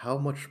idea how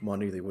much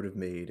money they would have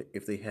made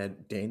if they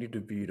had Danny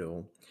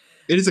DeVito?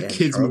 It is a And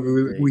kids Charlie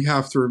movie. Day. We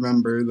have to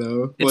remember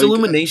though. It's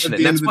Illumination, At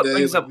and the end that's of what the day,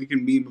 brings like, up- we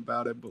can meme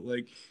about it, but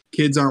like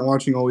kids aren't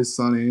watching Always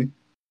Sunny.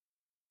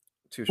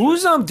 Touche.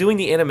 Who's doing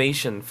the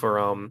animation for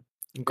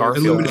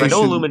Garfield? 'Cause I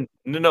know Illumination.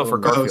 No, for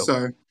Oh, Garfield. Oh,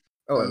 sorry.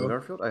 Oh, and Oh.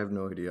 Garfield? I have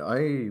no idea.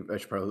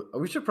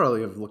 We should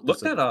probably have looked Look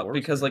this that up before,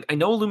 because so- like I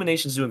know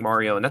Illumination's doing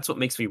Mario, and that's what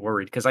makes me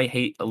worried because I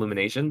hate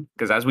Illumination.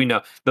 Because as we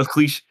know, the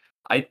cliche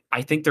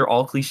I think they're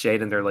all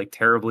cliched and they're like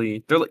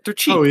terribly. They're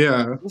cheap. Oh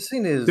yeah, The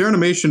thing is, their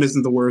animation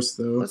isn't the worst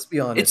though. let's be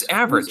honest. It's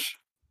average.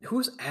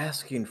 Who's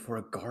asking for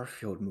a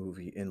Garfield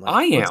movie in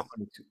I am.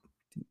 2022?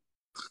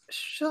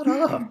 Shut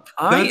up.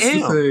 That's the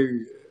am.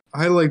 thing.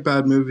 I like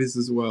bad movies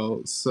as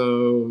well.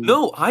 So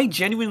No, I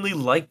genuinely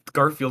like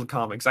Garfield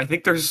comics. I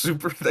think they're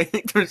super. I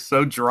think they're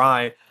so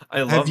dry.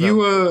 I love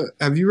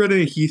have you read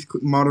any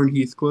Modern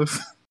Heathcliff?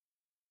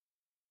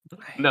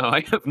 No,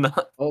 I have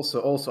not.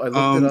 Also, I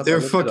looked it up. They're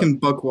fucking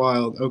buck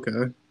wild.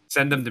 Okay.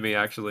 Send them to me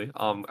actually.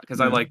 Because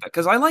I like that.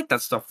 Because I like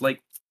that stuff.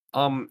 Like,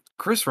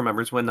 Chris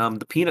remembers when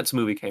the Peanuts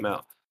movie came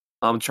out.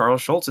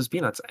 Charles Schultz's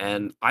Peanuts,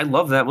 and I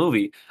love that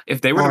movie. If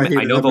they were, I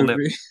know they'll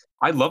never.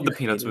 I love the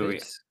Peanuts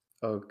movie.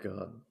 Oh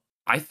god.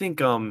 I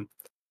think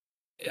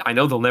I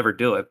know they'll never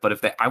do it, but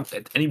if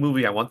any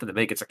movie I want them to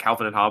make, it's a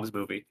Calvin and Hobbes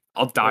movie.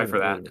 I'll die for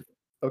that.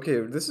 Okay,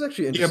 this is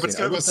actually interesting. Yeah, but it's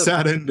kind of a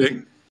sad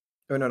ending.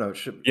 Oh no!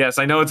 Yes,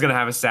 I know it's gonna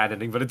have a sad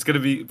ending, but it's gonna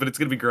be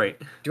great.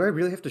 Do I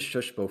really have to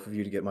shush both of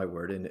you to get my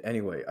word in?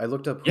 Anyway, I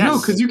looked up. Yes. No,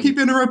 because you keep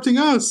interrupting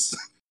us.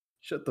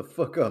 Shut the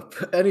fuck up.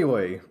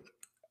 Anyway,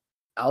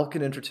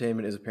 Alkin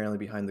Entertainment is apparently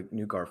behind the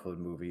new Garfield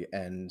movie,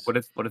 and what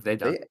if they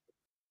done?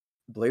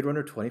 Blade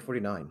Runner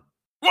 2049.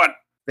 What?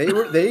 They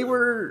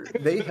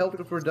helped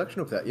with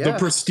production of that. Yeah. The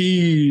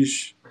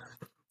Prestige.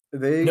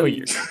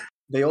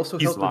 They also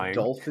helped lying. with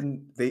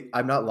Dolphin.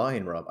 I'm not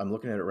lying, Rob. I'm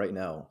looking at it right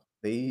now.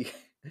 They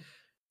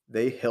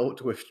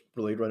helped with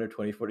Blade Runner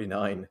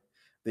 2049.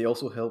 They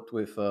also helped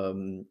with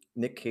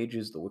Nick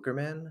Cage's The Wicker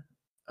Man.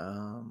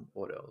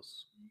 What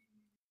else?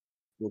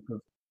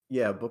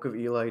 Book of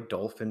Eli,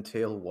 Dolphin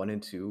Tale 1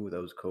 and 2. That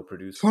was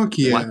co-produced. Fuck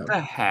yeah! What the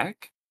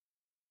heck?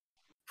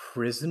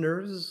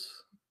 Prisoners.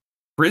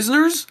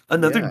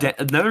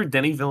 Another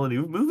Denis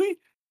Villeneuve movie?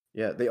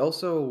 Yeah, they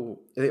also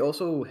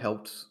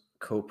helped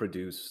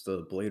co-produce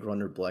the Blade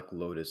Runner Black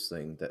Lotus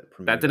thing that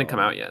didn't come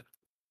out yet.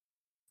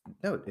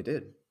 No, it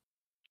did.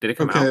 Did it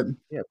come out?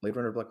 Yeah, Blade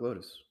Runner Black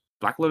Lotus.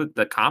 Black Lotus,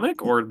 the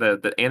comic or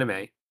the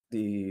anime?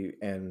 The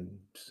anime.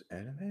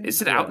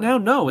 Is it out now?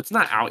 No, it's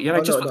not out yet.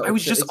 I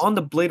was just on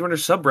the Blade Runner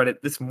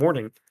subreddit this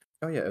morning.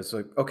 Oh yeah, it's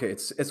like okay,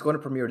 it's going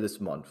to premiere this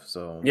month.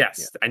 So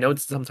yes, yeah. I know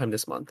it's sometime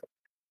this month.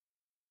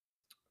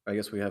 I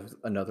guess we have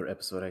another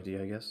episode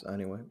idea. I guess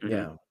anyway.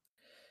 Mm-hmm.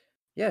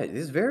 Yeah. It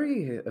is a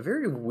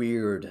very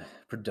weird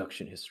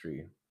production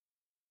history.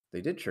 They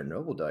did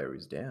Chernobyl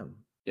Diaries. Damn.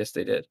 Yes,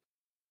 they did.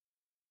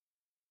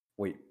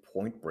 Wait,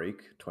 Point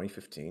Break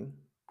 2015.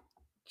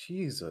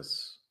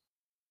 Jesus.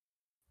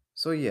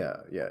 So yeah,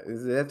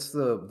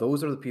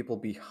 those are the people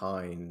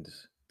behind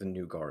the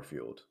new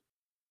Garfield.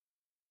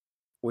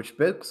 Which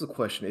begs the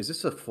question: is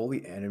this a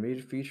fully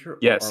animated feature?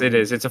 Yes, it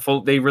is. It's a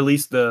full. They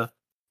released the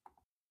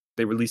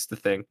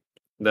thing,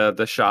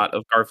 the shot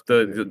of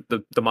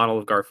the model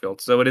of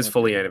Garfield. So it is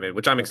fully animated,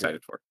 which I'm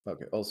excited for.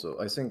 Okay. Also,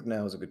 I think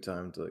now is a good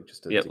time to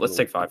let's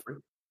take 5.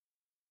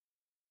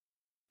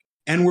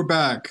 And we're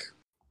back.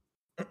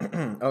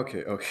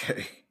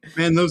 Okay.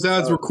 Man, those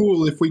ads were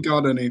cool. If we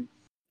got any.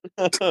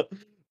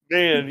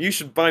 Man, you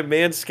should buy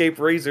Manscaped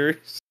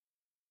razors.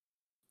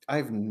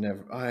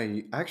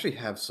 I actually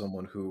have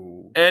someone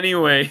who.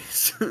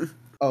 Anyways.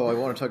 Oh, I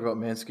want to talk about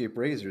Manscaped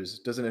razors.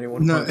 Doesn't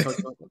anyone want to talk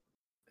about them?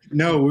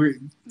 No,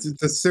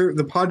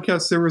 the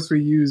podcast service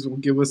we use will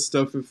give us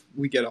stuff if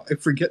we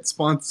get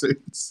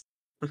sponsors.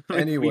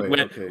 Anyway,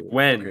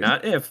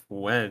 not if,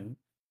 when.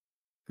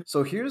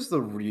 So here's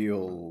the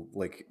real,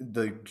 like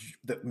the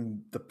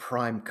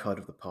prime cut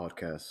of the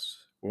podcast.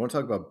 We want to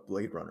talk about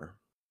Blade Runner.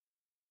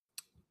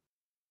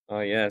 Oh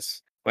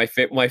yes, my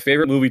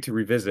favorite movie to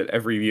revisit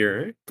every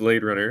year,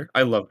 Blade Runner.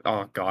 I love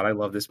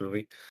this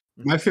movie.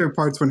 My favorite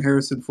part's when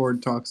Harrison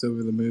Ford talks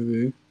over the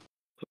movie.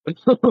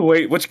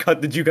 Wait, which cut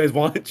did you guys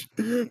watch?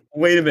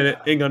 Wait a minute,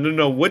 hang on,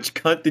 no, which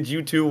cut did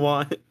you two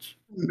watch?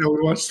 No,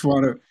 we watched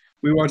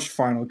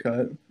Final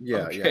Cut.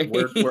 Yeah, Okay.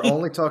 yeah. We're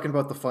only talking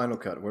about the Final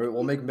Cut.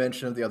 We'll make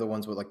mention of the other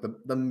ones, but like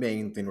the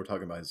main thing we're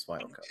talking about is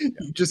Final Cut. Yeah.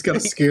 You just gotta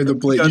scare the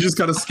Blade. You just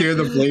gotta scare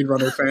the Blade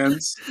Runner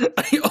fans.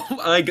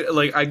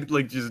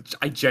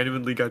 I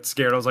genuinely got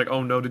scared. I was like,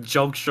 oh no, did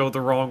Junk show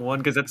the wrong one?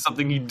 Because that's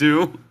something you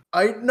do.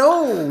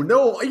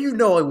 No, you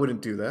know I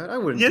wouldn't do that. I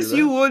wouldn't. Yes, do that.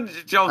 you would,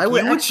 Junk.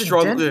 You would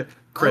struggle.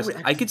 Chris,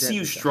 I could see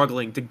you accidentally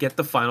struggling to get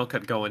the Final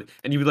Cut going,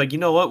 and you'd be like, you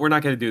know what? We're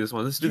not going to do this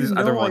one. Let's do this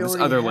other one, this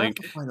other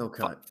link. Final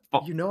Cut.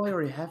 You know I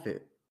already have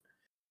it.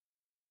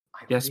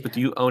 Yes, but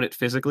do you own it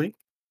physically?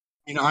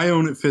 I mean, I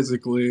own it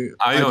physically.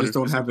 I just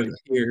don't have it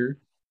here.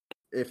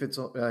 If it's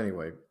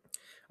anyway,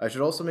 I should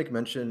also make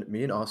mention.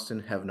 Me and Austin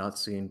have not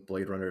seen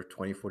Blade Runner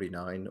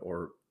 2049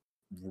 or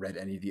read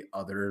any of the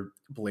other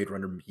Blade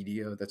Runner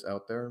media that's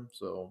out there.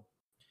 So,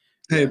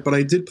 hey, but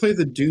I did play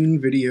the Dune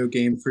video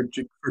game for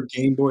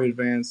Game Boy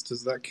Advance.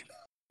 Does that count?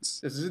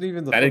 This isn't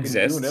even the fucking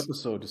Dune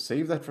episode.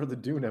 Save that for the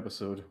Dune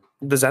episode.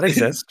 Does that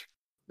exist?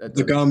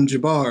 The Gom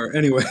Jabbar.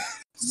 Anyway.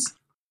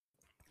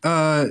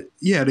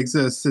 Yeah, it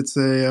exists. It's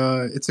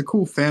a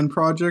cool fan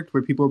project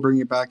where people are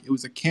bringing it back. It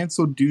was a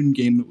canceled Dune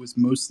game that was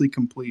mostly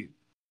complete.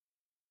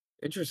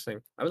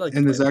 Interesting. I would like.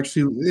 And there's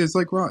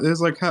like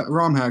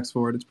ROM hacks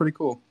for it. It's pretty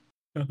cool.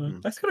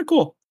 That's kind of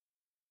cool.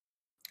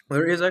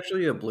 There is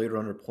actually a Blade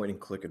Runner point and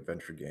click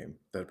adventure game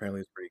that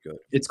apparently is pretty good.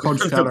 It's called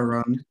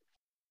Shadowrun.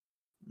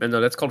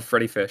 No, that's called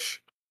Freddy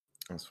Fish.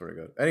 That's very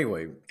good.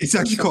 Anyway, It's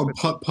actually called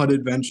Putt Putt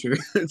Adventure.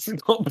 It's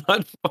called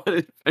Fun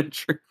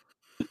Adventure.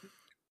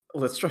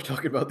 let's try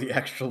talking about the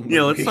actual movie.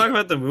 Yeah, let's talk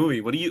about the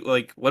movie. What do you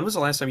like? When was the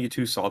last time you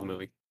two saw the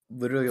movie?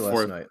 Literally Before-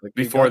 last night. Like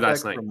before got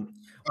last back night.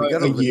 we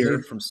got A year.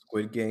 eliminated from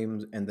Squid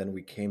Games, and then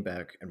we came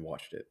back and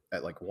watched it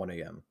at like 1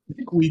 a.m.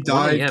 We 1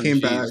 died, a.m., came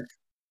jeez. back.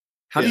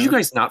 How did you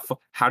guys not?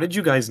 How did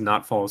you guys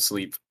not fall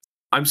asleep?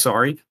 I'm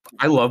sorry.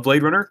 I love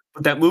Blade Runner,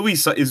 but that movie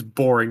is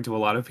boring to a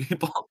lot of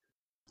people.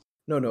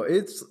 No,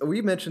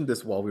 we mentioned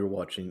this while we were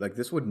watching. Like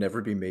this would never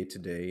be made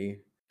today.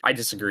 I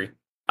disagree.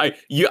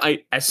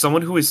 I as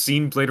someone who has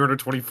seen Blade Runner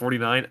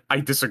 2049, I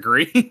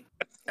disagree.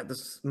 At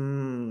this,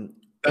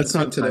 That's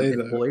not today, if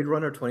though. Blade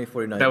Runner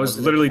 2049. That was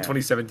wasn't literally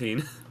attached-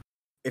 2017.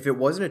 If it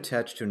wasn't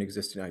attached to an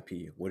existing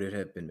IP, would it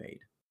have been made?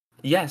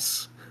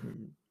 Yes.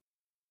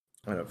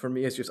 I don't know. For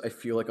me, it's just I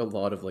feel like a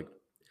lot of like.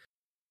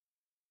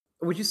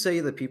 Would you say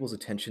that people's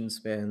attention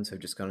spans have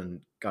just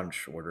gotten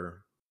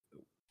shorter?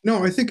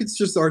 No, I think it's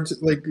just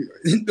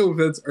no,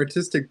 that's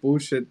artistic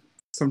bullshit.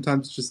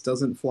 Sometimes just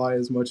doesn't fly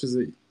as much as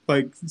it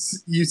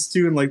used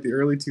to in like the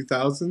early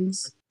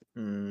 2000s.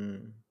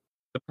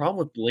 The problem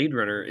with Blade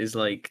Runner is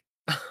like,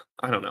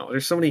 I don't know.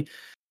 There's so many.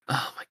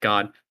 Oh my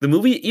god, the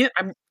movie. Yeah,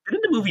 didn't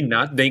the movie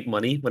not make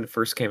money when it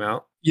first came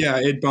out? Yeah,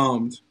 it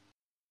bombed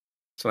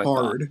So I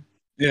thought. hard.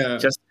 Yeah,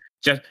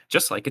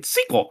 Just like its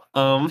sequel.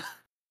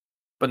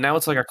 But now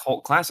it's like a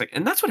cult classic,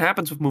 and that's what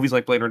happens with movies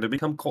like Blade Runner. They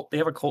become cult. They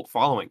have a cult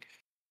following,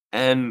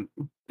 and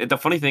the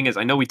funny thing is,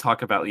 I know we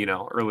talked about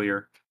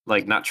earlier,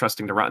 like not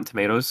trusting the Rotten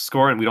Tomatoes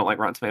score, and we don't like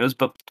Rotten Tomatoes,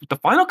 but the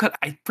Final Cut,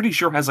 I'm pretty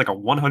sure has like a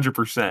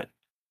 100%.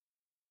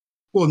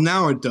 well,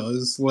 now it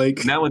does.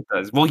 Like Now it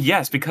does. Well,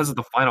 yes, because of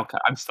the Final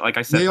Cut. Like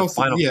I said, they the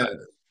also, Final yeah, Cut.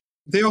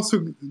 they also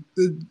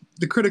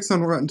the critics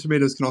on Rotten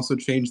Tomatoes can also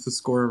change the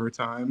score over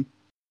time.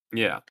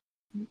 Yeah.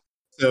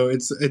 So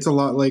it's a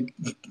lot like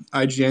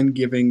IGN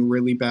giving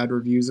really bad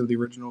reviews of the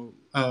original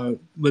Legend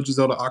of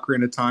Zelda: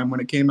 Ocarina of Time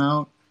when it came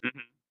out. Mhm.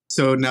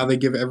 So now they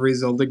give every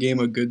Zelda game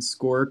a good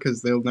score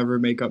because they'll never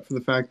make up for the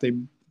fact they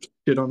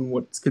shit on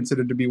what's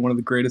considered to be one of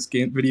the greatest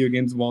video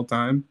games of all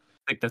time.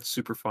 I think that's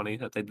super funny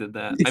that they did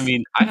that. I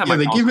mean, I have Yeah,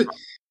 my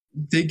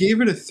they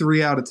gave it a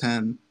 3 out of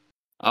 10.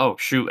 Oh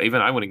shoot!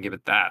 Even I wouldn't give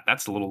it that.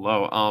 That's a little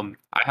low.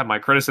 I have my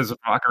criticism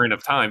of Ocarina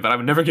of Time, but I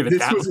would never give it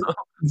that low.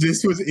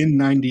 This was in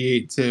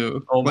 '98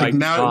 too. Oh my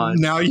god!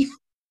 Now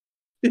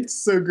it's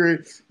so great.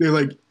 They're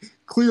like,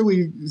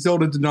 clearly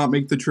Zelda did not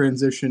make the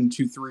transition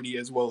to 3D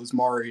as well as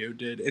Mario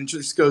did, and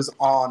just goes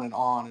on,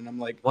 and I'm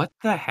like, What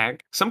the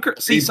heck? Some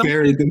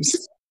buried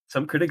themselves.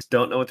 Some critics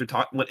don't know what they're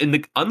talking.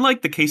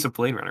 Unlike the case of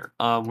Blade Runner,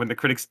 when the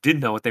critics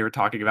did know what they were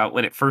talking about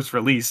when it first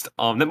released,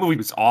 that movie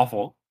was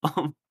awful.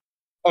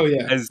 Oh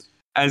yeah,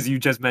 as you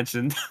just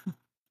mentioned,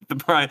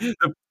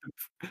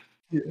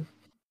 yeah.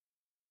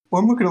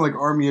 Well, I'm looking at like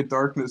Army of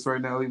Darkness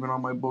right now, even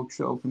on my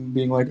bookshelf, and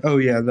being like, oh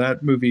yeah,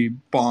 that movie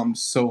bombed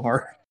so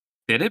hard.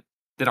 Did it?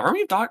 Did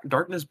Army of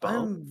Darkness bomb?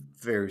 I'm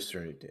very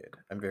certain it did.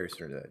 I'm very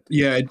certain that it did.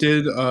 Yeah, it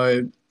did.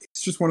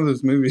 It's just one of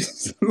those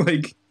movies.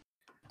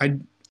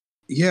 I'm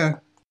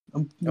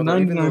Although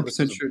even though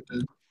 99% sure it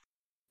did.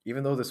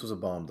 Even though this was a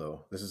bomb,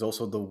 though, this is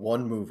also the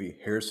one movie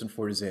Harrison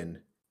Ford is in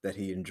that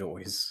he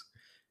enjoys.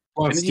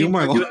 Oh, Didn't he steal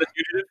my enjoy doing line. The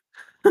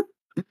Fugitive?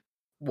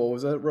 What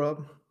was that,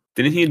 Rob?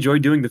 Didn't he enjoy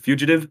doing The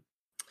Fugitive?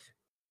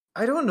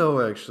 I don't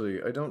know,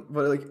 actually. I don't.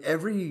 But like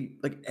every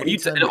like What are you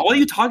anytime all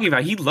you talking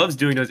about? He loves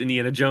doing those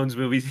Indiana Jones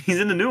movies. He's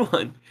in the new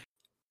one.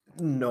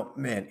 No,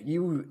 man.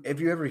 If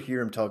you ever hear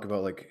him talk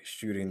about like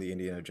shooting the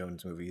Indiana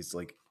Jones movies,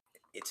 like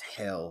it's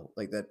hell.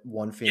 Like that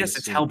one famous Yes,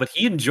 it's scene- hell, but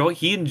he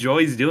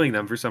enjoys doing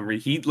them for some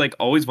reason. He like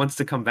always wants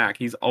to come back.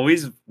 He's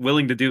always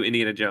willing to do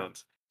Indiana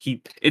Jones.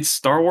 It's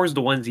Star Wars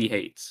the ones he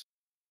hates,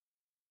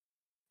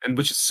 and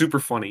which is super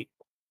funny.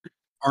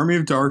 Army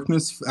of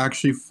Darkness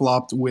actually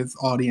flopped with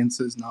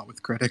audiences, not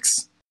with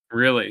critics.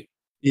 Really,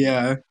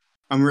 Yeah,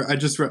 I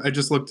just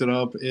looked it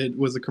up. It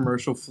was a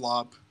commercial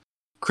flop.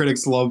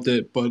 Critics loved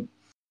it, but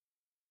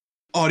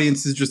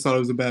audiences just thought it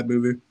was a bad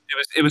movie.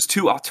 it was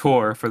too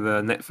auteur for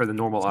the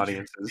normal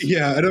audiences.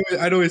 Yeah,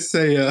 I'd always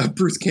say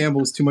Bruce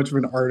Campbell is too much of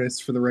an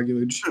artist for the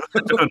regular Joe.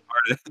 What Too about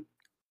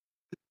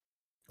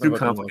the one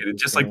complicated,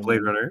 Bruce just like Campbell?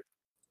 Blade Runner.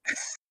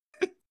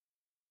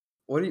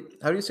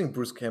 How do you think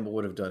Bruce Campbell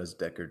would have done as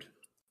Deckard?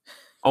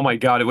 Oh my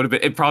god,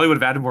 it probably would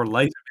have added more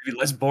life, maybe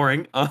less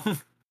boring.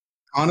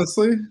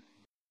 Honestly,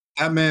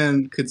 that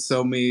man could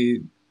sell me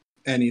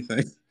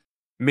anything.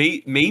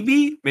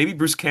 Maybe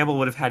Bruce Campbell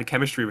would have had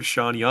chemistry with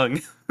Sean Young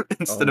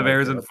instead Oh of my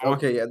Harrison God. Ford.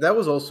 Okay, yeah, that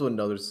was also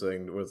another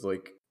thing. Was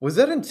like, was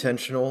that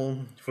intentional?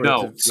 For it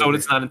No, to so feel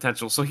it's not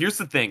intentional. So here's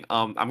the thing.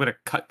 I'm gonna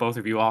cut both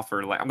of you off,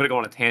 or like I'm gonna go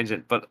on a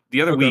tangent. But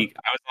the other Okay. week,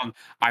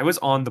 I was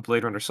on the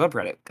Blade Runner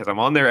subreddit because I'm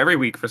on there every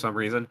week for some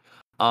reason.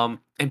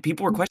 And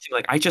people were questioning,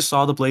 like, I just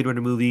saw the Blade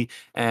Runner movie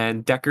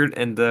and Deckard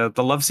and the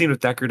love scene with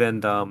Deckard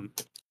and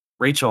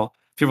Rachel,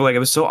 people were like, it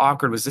was so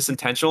awkward. Was this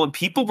intentional? And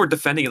people were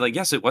defending it like,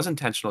 yes, it was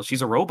intentional.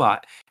 She's a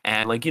robot.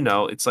 And like,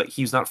 it's like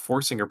he's not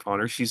forcing her upon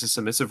her. She's a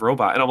submissive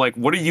robot. And I'm like,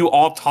 what are you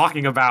all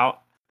talking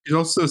about? He's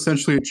also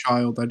essentially a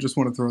child. I just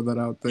want to throw that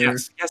out there.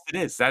 Yes, it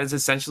is. That is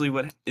essentially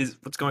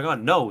what's going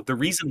on. No, the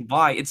reason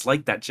why it's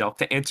like that, Jelp,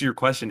 to answer your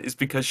question, is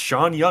because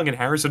Sean Young and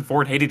Harrison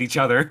Ford hated each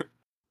other.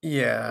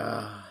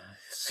 Yeah.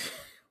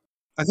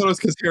 I thought it was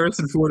because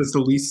Harrison Ford is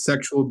the least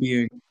sexual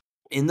being.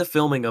 In the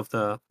filming of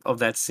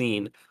that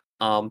scene,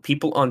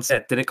 people on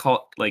set didn't call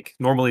it, like,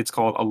 normally it's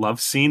called a love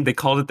scene. They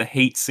called it the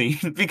hate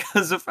scene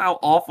because of how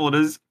awful it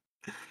is.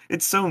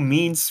 It's so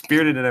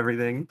mean-spirited and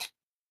everything.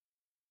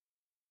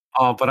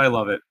 Oh, but I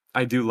love it.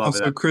 I do love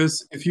it. Also,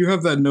 Chris, if you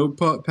have that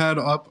notepad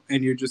up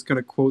and you're just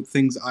gonna quote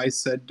things I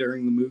said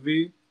during the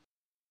movie,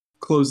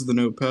 close the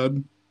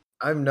notepad.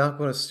 I'm not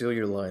going to steal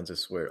your lines, I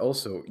swear.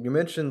 Also, you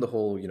mentioned the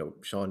whole,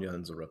 Sean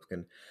Young's a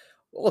replicant.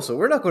 Also,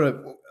 we're not going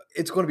to.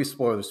 It's going to be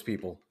spoilers,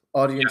 people.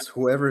 Audience,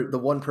 whoever, the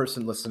one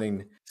person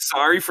listening.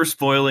 Sorry for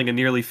spoiling a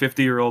nearly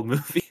 50-year-old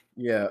movie.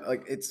 Yeah,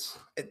 like it's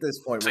at this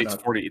point. It's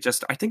 40.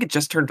 I think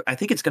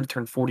it's going to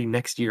turn 40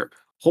 next year.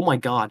 Oh my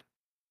god.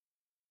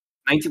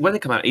 19. When did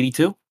it come out?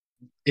 82.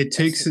 It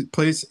takes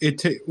place.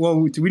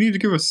 Well, do we need to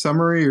give a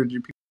summary, or do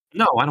you?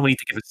 No, I don't need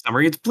to give a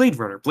summary. It's Blade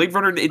Runner. Blade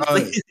Runner.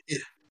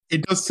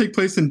 It does take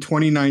place in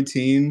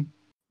 2019.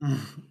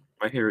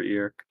 My favorite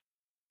year.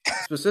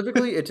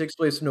 Specifically, it takes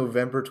place in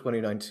November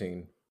 2019.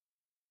 It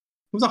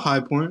was a high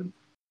point.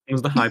 It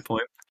was the high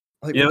point.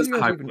 Like, yeah, it was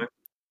the high point.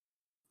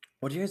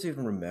 What do you guys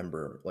even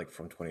remember, like,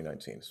 from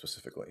 2019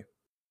 specifically?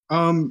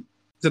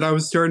 That I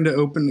was starting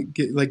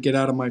to get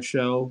out of my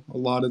shell a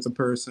lot as a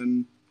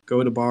person,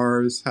 go to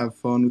bars, have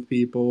fun with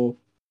people,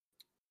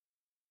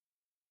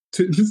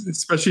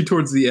 especially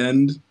towards the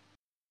end.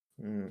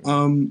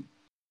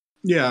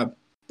 Yeah,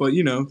 but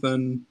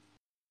then.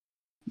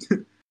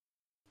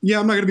 Yeah,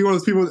 I'm not gonna be one of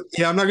those people.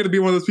 Yeah, I'm not gonna be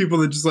one of those people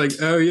that just like,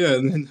 oh yeah,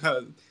 and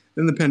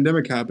then the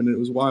pandemic happened and it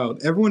was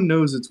wild. Everyone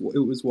knows it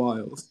was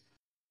wild.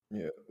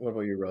 Yeah. What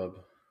about you, Rob?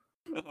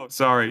 Oh,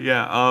 sorry.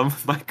 Yeah.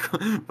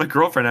 My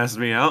girlfriend asked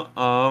me out.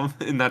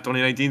 In that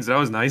 2019, so that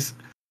was nice.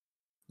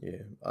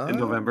 Yeah. In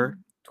November.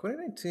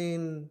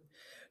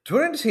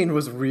 2019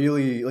 was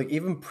really, like,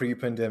 even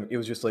pre-pandemic, it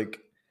was just like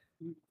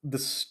the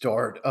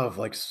start of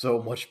like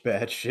so much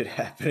bad shit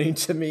happening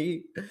to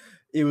me.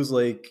 It was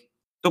like.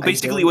 So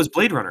basically, it was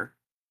Blade Runner.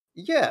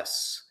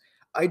 Yes.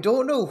 I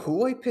don't know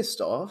who I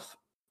pissed off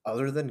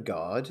other than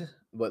God,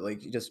 but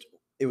like it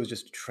was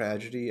just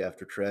tragedy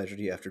after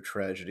tragedy after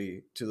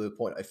tragedy to the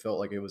point I felt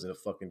like it was in a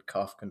fucking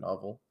Kafka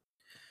novel.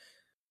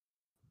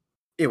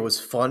 It was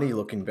funny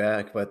looking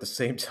back, but at the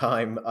same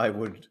time, I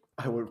would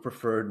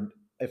prefer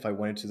if I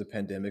went into the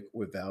pandemic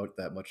without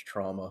that much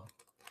trauma.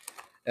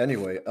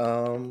 Anyway,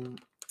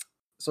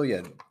 so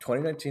yeah,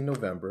 2019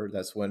 November,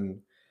 that's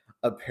when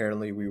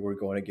apparently we were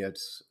going to get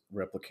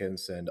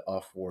replicants and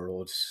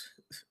off-worlds.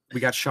 We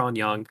got Sean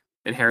Young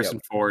and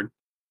Harrison Ford.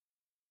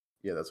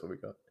 Yeah, that's what we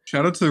got.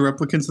 Shout out to the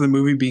replicants of the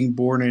movie being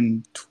born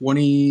in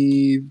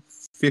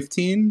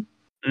 2015.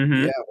 Mm-hmm.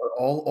 Yeah, we're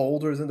all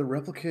older than the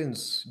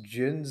replicants.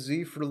 Gen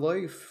Z for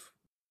life.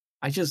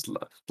 I just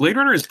love Blade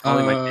Runner is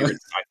probably my favorite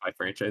sci-fi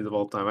franchise of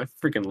all time. I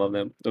freaking love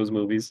those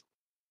movies.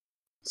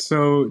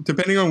 So,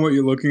 depending on what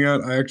you're looking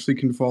at, I actually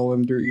can fall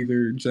under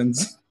either Gen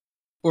Z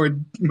or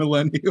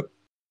millennial.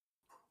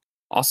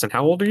 Austin,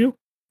 how old are you?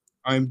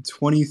 I'm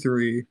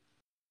 23.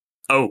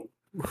 Oh.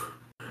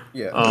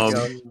 Yeah.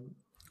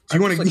 Do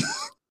you want to?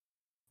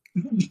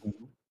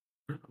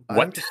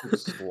 What? I'm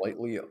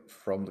slightly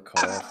from the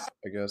cutoff,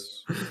 I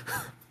guess.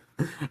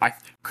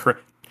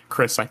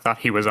 Chris, I thought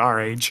he was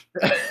our age.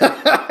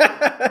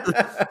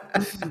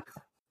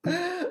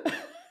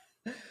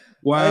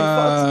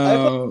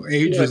 Wow,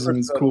 ageism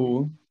is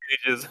cool.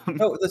 Ageism.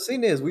 No, the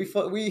thing is, we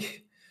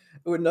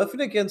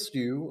nothing against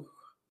you.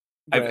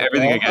 I have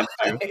everything against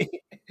you.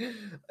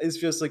 It's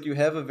just like you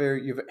have a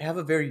very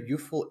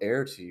youthful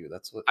air to you.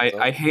 That's what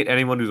I hate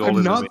anyone who's older.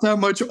 I'm not that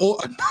much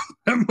old. I'm not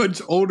that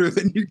much older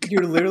than you.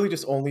 You're literally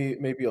just only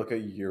maybe like a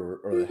year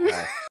or a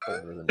half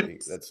older than me.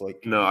 That's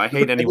like no. I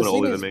hate anyone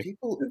older than me.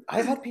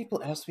 I've had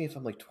people ask me if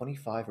I'm like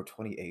 25 or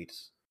 28.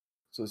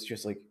 So it's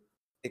just like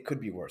it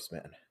could be worse,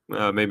 man.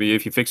 Maybe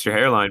if you fixed your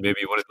hairline, maybe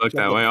you wouldn't look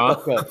that way.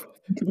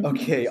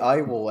 Okay,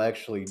 I will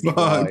actually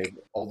drive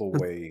all the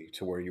way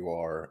to where you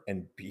are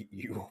and beat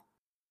you.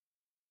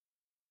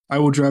 I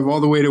will drive all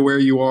the way to where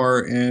you are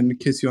and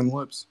kiss you on the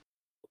lips.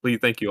 Please,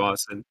 thank you,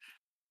 Austin.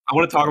 I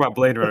want to talk about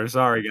Blade Runner.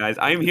 Sorry, guys.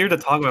 I am here to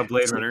talk about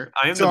Blade Runner.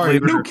 I am sorry.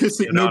 The Blade No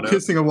kissing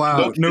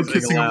allowed. No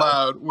kissing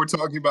allowed. We're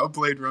talking about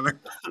Blade Runner.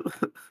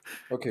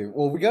 Okay.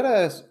 Well, we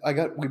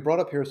brought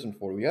up Harrison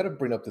Ford. We got to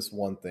bring up this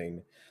one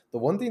thing. The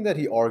one thing that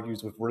he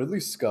argues with Ridley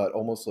Scott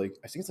almost like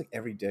I think it's like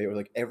every day or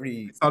like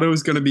every. I thought it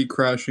was going to be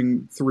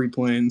crashing 3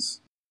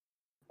 planes.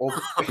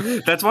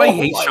 That's why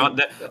he hates Sean.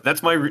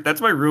 That's my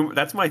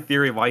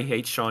theory of why he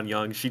hates Sean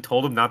Young. She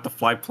told him not to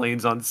fly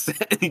planes on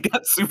set, and he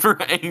got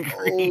super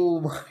angry.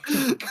 Oh my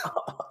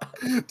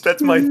god!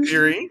 That's my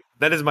theory.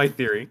 That is my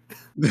theory.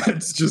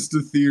 That's just a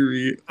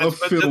theory, a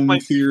film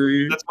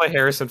theory. That's my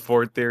Harrison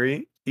Ford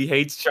theory. He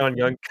hates Sean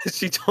Young because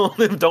she told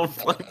him don't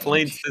fly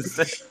planes to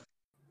set.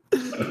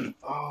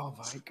 Oh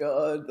my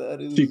god, that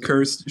is.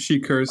 She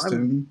cursed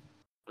him.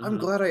 I'm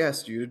glad I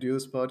asked you to do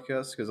this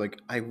podcast because like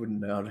I would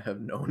not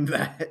have known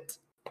that.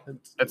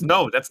 That's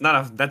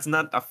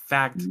not a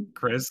fact,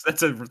 Chris.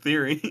 That's a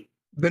theory.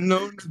 The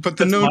known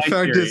my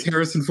fact is theory.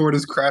 Harrison Ford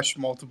has crashed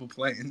multiple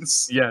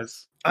planes.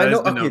 Yes. I that is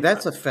know. the Okay, known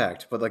that's fact. a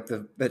fact, but like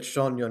that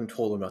Sean Young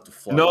told him not to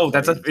fly. No,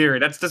 that's a planes. theory.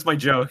 That's just my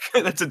joke.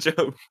 That's a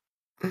joke.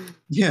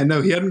 Yeah,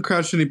 no, he hadn't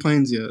crashed any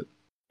planes yet.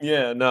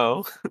 Yeah,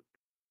 no.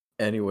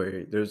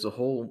 Anyway, there's a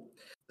whole.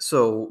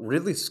 So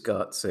Ridley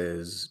Scott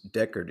says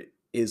Deckard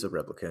is a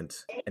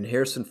replicant, and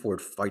Harrison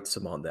Ford fights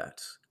him on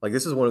that. Like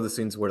this is one of the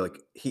scenes where like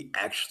he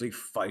actually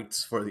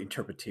fights for the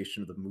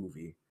interpretation of the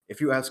movie. If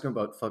you ask him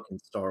about fucking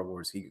Star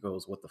Wars, he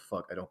goes, "What the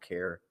fuck? I don't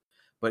care."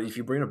 But if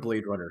you bring a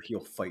Blade Runner,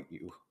 he'll fight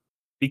you.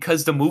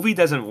 Because the movie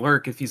doesn't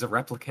work if he's a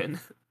replicant.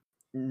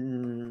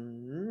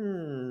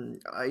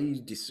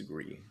 I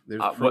disagree.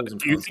 There's What, pros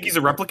and do you cons think to he's a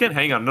it. replicant?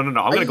 Hang on. No. I'm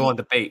going to go on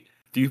debate.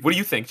 What do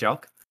you think,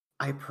 Jelk?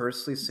 I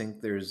personally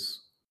think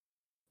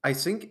I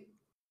think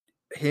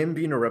him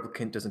being a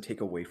replicant doesn't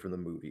take away from the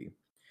movie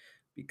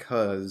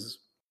because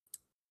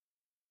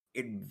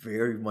it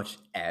very much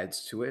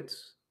adds to it.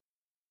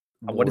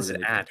 What does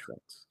it add?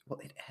 Well,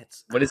 it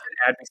adds. What does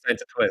it add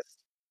besides a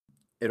twist?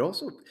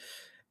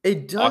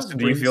 It does. Austin,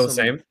 do you feel the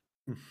same?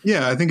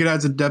 Yeah, I think it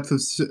adds a depth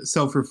of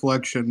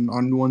self-reflection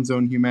on one's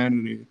own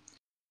humanity.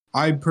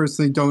 I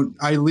personally don't.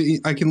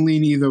 I can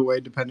lean either way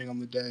depending on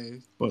the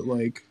day, but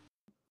like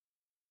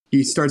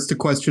he starts to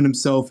question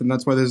himself, and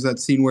that's why there's that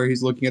scene where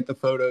he's looking at the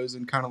photos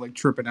and kind of like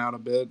tripping out a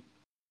bit.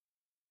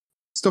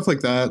 Stuff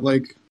like that,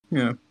 like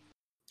yeah.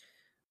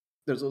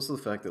 There's also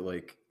the fact that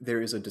like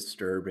there is a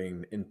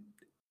disturbing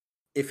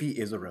if he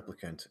is a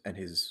replicant and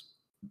his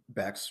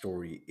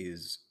backstory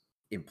is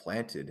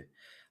implanted,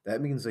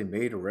 that means they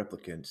made a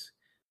replicant,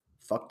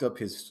 fucked up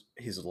his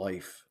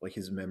life, like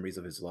his memories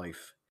of his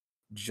life,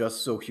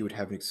 just so he would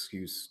have an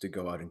excuse to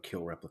go out and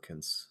kill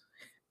replicants.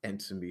 And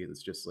to me,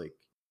 it's just like,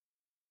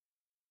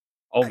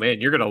 oh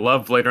man, you're gonna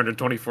love Blade Runner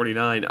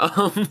 2049.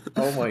 Oh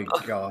my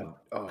god.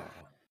 Oh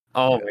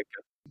my god.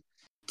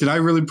 Did I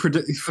really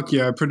predict? Fuck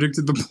yeah, I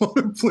predicted the plot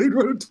of Blade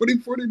Runner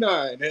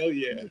 2049. Hell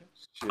yeah.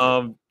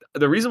 Shit.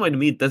 The reason why to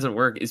me it doesn't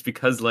work is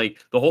because like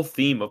the whole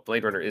theme of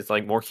Blade Runner is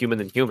like more human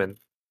than human,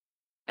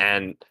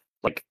 and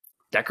like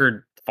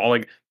Deckard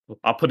falling.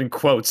 I'll put in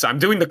quotes. I'm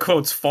doing the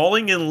quotes.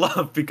 Falling in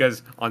love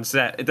because on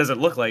set it doesn't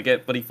look like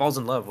it, but he falls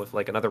in love with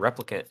like another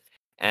replicant,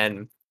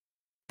 and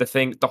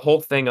the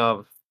whole thing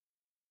of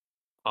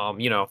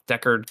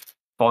Deckard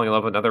falling in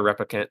love with another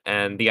replicant,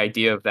 and the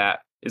idea of that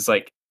is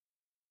like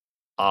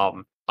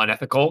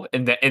unethical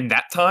in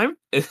that time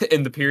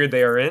in the period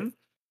they are in.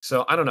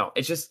 So I don't know.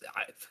 It's just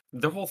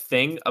the whole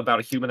thing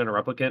about a human and a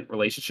replicant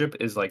relationship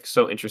is like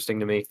so interesting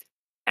to me,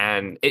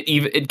 and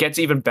it gets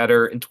even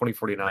better in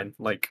 2049.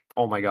 Like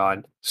oh my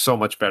god, so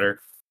much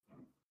better.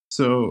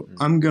 So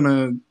I'm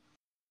gonna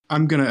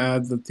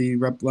add that the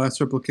last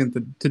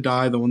replicant to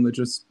die, the one that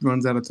just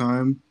runs out of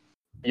time.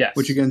 Yes.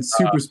 Which again,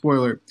 super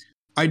spoiler.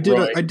 I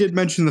right. did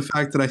mention the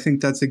fact that I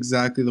think that's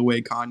exactly the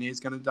way Kanye is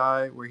gonna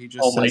die, where he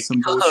just Oh my says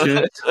some God.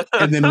 bullshit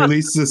and then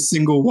releases a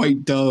single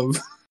white dove.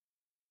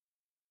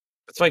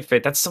 That's my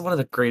favorite. That's one of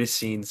the greatest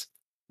scenes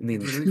in the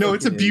Really No,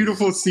 it's a fucking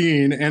beautiful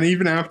scene, and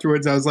even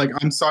afterwards, I was like,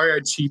 I'm sorry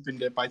I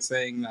cheapened it by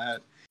saying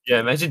that.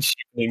 Yeah, imagine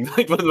cheating.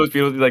 Like one of those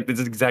people be like, this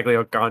is exactly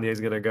how Kanye is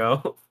gonna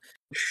go.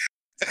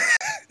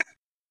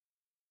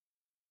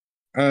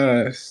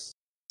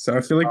 So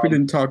I feel like we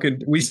didn't talk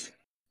it. We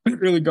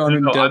haven't really gone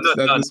in No, I'm depth not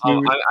at done. this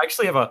movie. I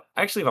actually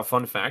have a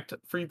fun fact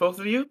for you both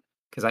of you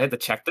because I had to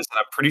check this, and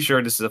I'm pretty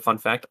sure this is a fun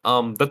fact.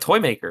 The toy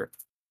maker.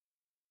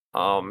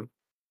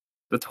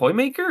 The toy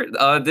maker.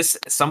 This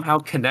somehow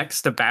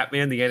connects to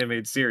Batman the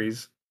animated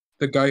series.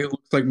 The guy who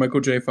looks like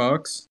Michael J.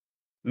 Fox.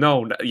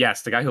 No,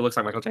 yes, the guy who looks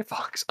like Michael J.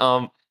 Fox.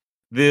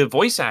 The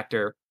voice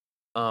actor,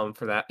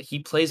 for that he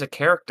plays a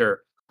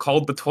character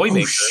called the Toy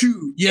Maker. Oh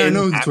shoot! Yeah, I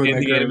know who the Toy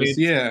Maker is.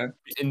 Yeah,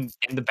 in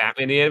the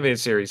Batman the animated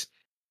series.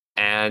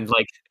 And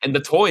like, and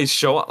the toys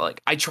show up.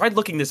 Like, I tried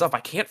looking this up,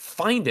 I can't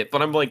find it,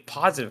 but I'm like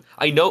positive.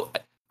 I know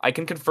I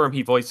can confirm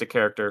he voiced a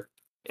character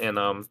in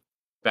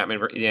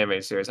Batman the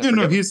animated series. Yeah,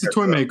 no, he's the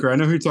Toy Maker. I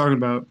know who you're talking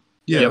about.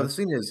 Yeah, but the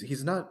thing is,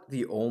 he's not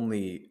the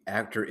only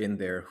actor in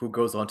there who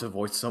goes on to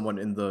voice someone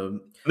in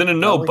the.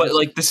 No, but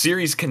like the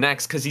series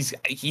connects because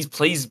he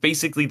plays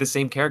basically the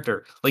same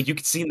character. Like you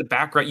could see in the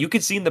background,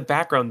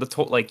 the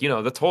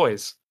the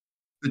toys.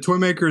 The Toy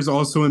Maker is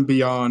also in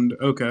Beyond.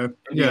 Okay,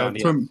 yeah.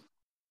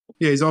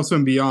 Yeah, he's also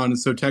in Beyond,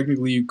 so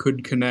technically you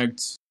could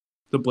connect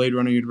the Blade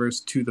Runner universe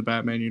to the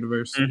Batman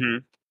universe. Mm-hmm.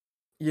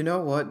 You know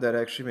what? That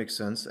actually makes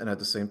sense, and at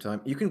the same time,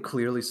 you can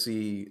clearly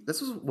see.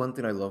 This is one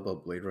thing I love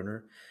about Blade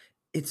Runner.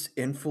 Its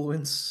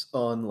influence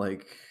on,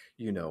 like,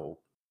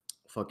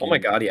 fucking. Oh my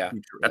god, yeah.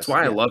 That's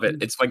why I love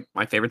it. It's like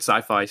my favorite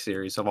sci-fi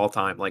series of all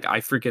time. Like I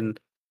freaking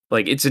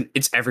like it's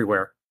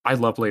everywhere. I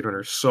love Blade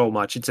Runner so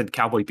much. It's in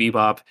Cowboy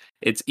Bebop.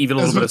 It's even a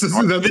I was little bit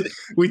about of to say Star-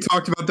 that- we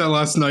talked about that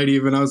last night.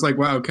 Even I was like,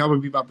 wow, Cowboy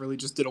Bebop really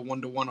just did a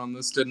 1-to-1 on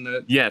this, didn't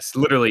it? Yes,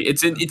 literally.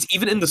 It's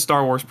even in the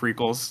Star Wars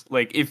prequels.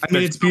 Like if I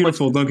mean, there's it's so much-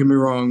 beautiful. Don't get me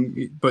wrong,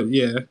 but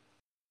yeah.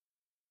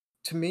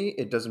 To me,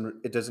 it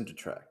doesn't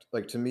detract.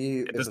 Like to me,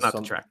 it does not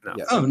detract. No.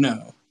 Yeah, Oh like,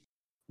 no.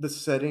 the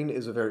setting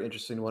is a very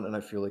interesting one, and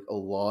I feel like a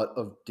lot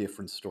of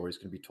different stories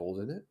can be told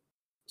in it.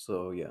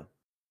 So yeah.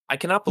 I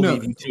cannot No.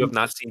 believe you two have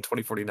not seen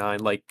 2049.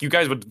 Like you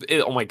guys would.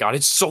 Oh my god,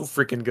 it's so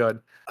freaking good.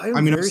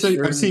 I mean,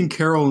 I've seen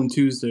Carol and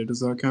Tuesday. Does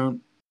that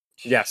count?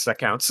 Yes, that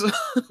counts.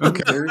 I'm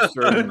very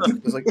certain.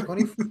 It was like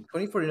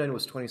 2049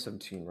 was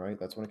 2017, right?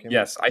 That's when it came out.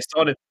 Yes, I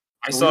saw it.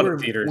 I So saw it in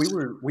theaters.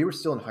 We were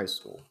still in high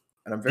school,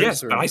 and I'm very Yes,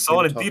 certain. but I we saw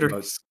were it in talking theaters.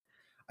 about-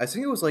 I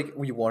think it was like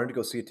we wanted to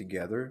go see it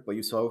together, but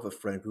you saw it with a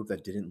friend group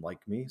that didn't like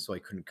me, so I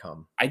couldn't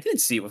come. I did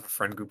see it with a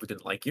friend group who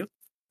didn't like you.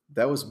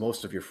 That was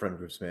most of your friend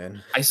groups,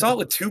 man. I saw it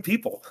with 2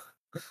 people.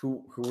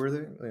 Who were they?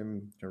 I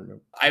don't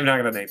remember. I'm not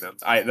gonna name them.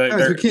 Guys,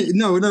 we can't,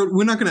 no,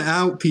 we're not going to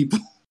out people.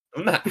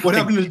 I'm not. What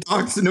happened to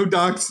doxing? No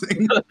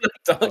doxing.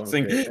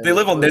 Doxing. Okay, They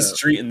live on this yeah.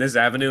 street and this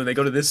avenue, and they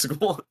go to this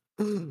school.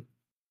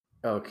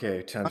 Okay,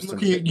 I'm times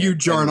looking at you,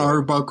 John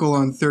Arbuckle,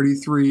 on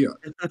 33.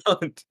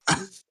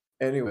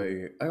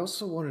 Anyway, I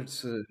also wanted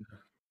to.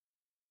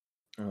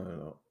 I don't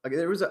know. Like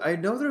I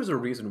know there was a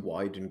reason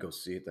why I didn't go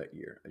see it that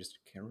year. I just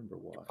can't remember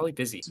why. Probably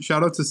busy.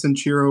 Shout out to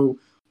Senshiro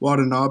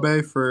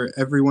Watanabe for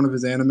every one of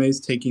his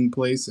animes taking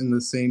place in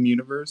the same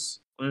universe.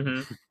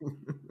 Mm-hmm.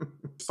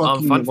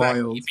 Fucking Fun fact: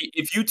 wild.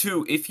 if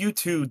you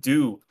two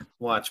do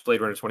watch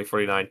Blade Runner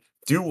 2049,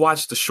 do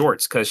watch the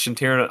shorts because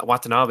Shintaro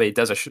Watanabe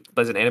does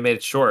an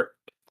animated short.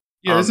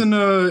 Yeah,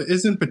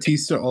 isn't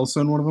Batista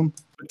also in one of them?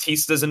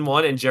 Batista's in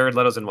one and Jared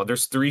Leto's in one.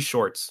 There's 3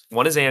 shorts.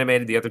 One is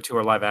animated, the other 2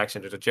 are live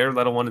action. There's a Jared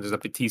Leto one and there's a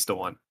Batista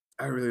one.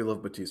 I really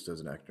love Batista as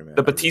an actor, man.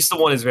 The Batista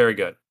one is very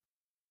good.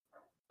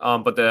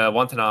 But the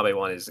Watanabe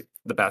one is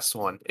the best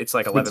one. It's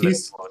like 11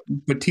 minutes long.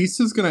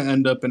 Batista's gonna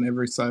end up in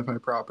every sci-fi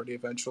property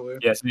eventually.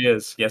 Yes, he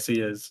is. Yes, he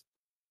is.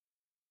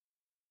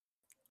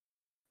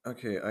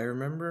 Okay, I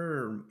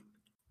remember.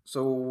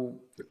 So,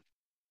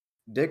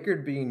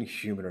 Deckard being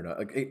human or not,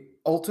 like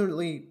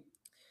ultimately,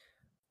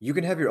 you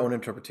can have your own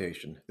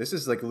interpretation. This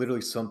is like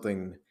literally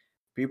something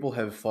people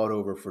have fought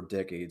over for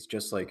decades,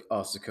 just like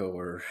Asuka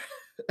or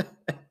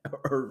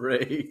or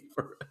Rey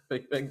for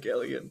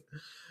Evangelion.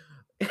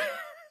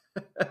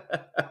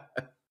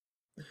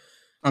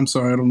 I'm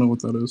sorry, I don't know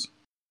what that is.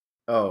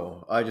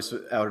 Oh, I just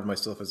outed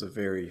myself as a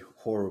very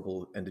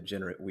horrible and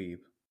degenerate weeb.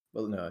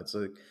 Well, no, it's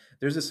like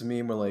there's this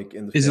meme where like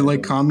in the Is it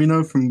like fandom-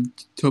 Kamina from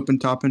Toppen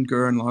Toppen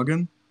Gurren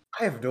Lagann?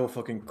 I have no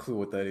fucking clue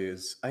what that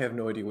is. I have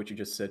no idea what you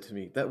just said to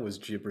me. That was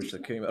gibberish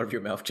that came out of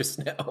your mouth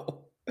just now.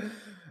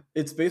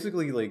 It's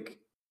basically like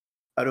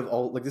out of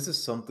all like this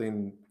is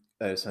something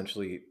that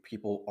essentially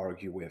people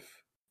argue with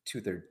to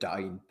their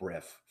dying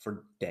breath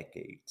for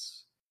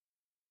decades.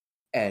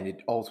 And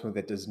it ultimately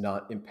that does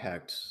not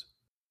impact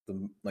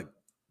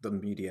the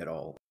media at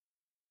all.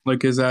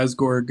 Like is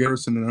Asgore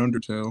Garrison in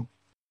Undertale?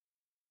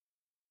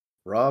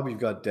 Rob, you've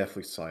got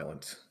deathly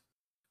silent.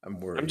 I'm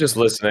worried. I'm just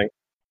listening.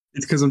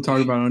 It's because I'm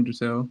talking about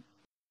Undertale,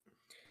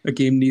 a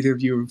game neither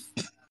of you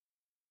have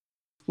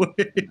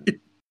played.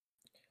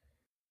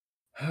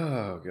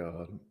 Oh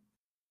god.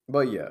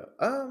 But yeah,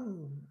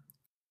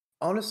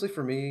 honestly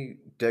for me,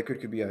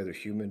 Deckard could be either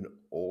human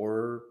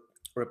or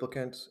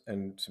replicant,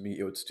 and to me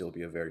it would still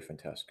be a very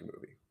fantastic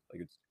movie.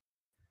 Like it's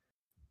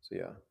so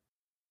yeah.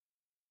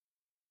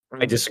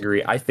 I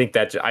disagree. I think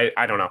that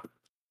I don't know.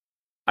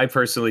 I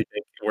personally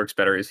think it works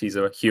better as he's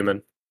a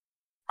human.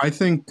 I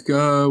think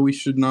we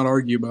should not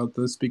argue about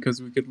this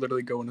because we could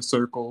literally go in a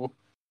circle.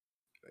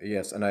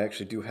 Yes, and I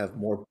actually do have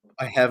more.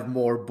 I have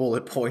more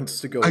bullet points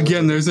to go. Again,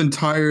 over. there's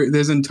entire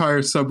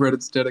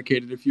subreddits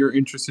dedicated if you're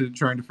interested in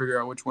trying to figure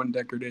out which one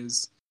Deckard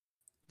is.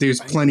 There's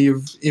plenty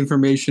of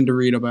information to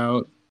read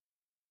about.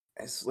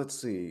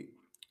 Let's see.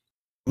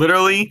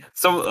 Literally,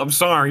 so I'm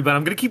sorry, but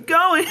I'm gonna keep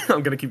going.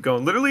 I'm gonna keep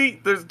going. Literally,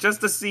 there's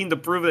just a scene to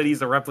prove that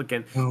he's a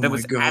replicant that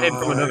was added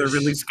from another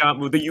Ridley Scott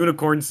movie, the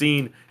unicorn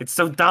scene. It's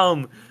so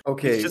dumb.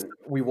 Okay, just-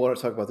 we want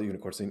to talk about the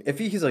unicorn scene.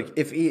 If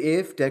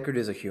if Deckard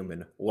is a human,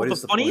 what Well,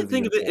 is the the point funny of the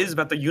thing of it unicorn? is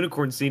about the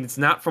unicorn scene. It's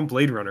not from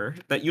Blade Runner.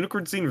 That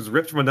unicorn scene was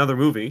ripped from another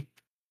movie.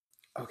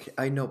 Okay,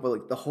 I know, but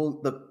like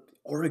the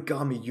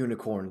origami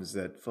unicorns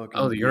that fucking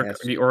Oh, the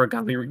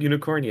origami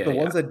unicorn. Yeah, the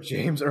yeah. ones that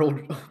James Earl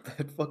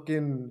that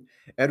fucking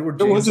Edward.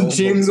 It James wasn't Olmos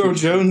James O. did.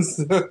 Jones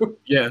though.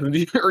 Yeah,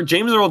 or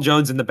James Earl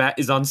Jones in the back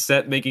is on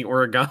set making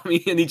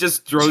origami, and he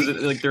just throws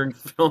it like during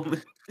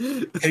film.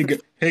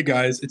 Hey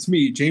guys, it's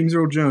me, James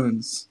Earl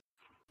Jones,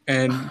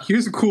 and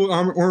here's a cool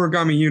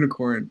origami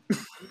unicorn.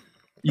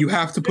 You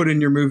have to put in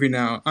your movie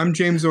now. I'm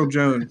James Earl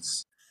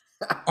Jones.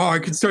 Oh, I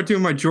could start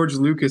doing my George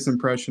Lucas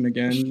impression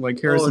again, like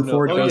Harrison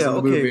Ford does in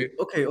the movie.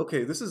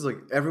 Okay. This is like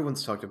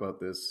everyone's talked about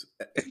this.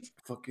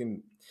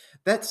 Fucking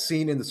that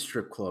scene in the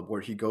strip club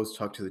where he goes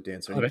talk to the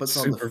dancer and he that's puts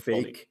on the super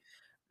funny. fake.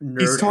 Nerd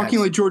He's talking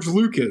accent. like George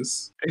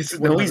Lucas.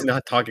 No, he's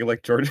not talking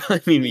like George. I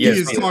mean, He yes,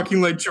 is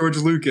talking like George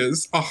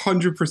Lucas,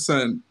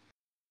 100%.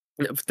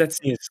 That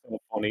scene is so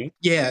funny.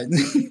 Yeah,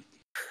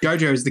 Jar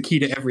Jar is the key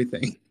to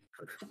everything.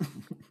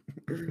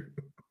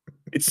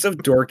 It's so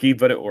dorky,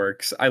 but it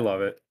works. I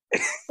love it.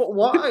 But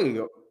why?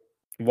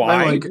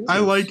 Why? I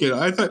like it.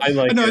 I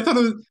like no,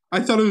 it. I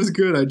thought it was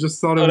good. I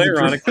just thought it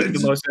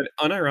was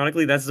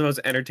Unironically, that's the most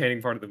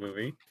entertaining part of the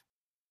movie.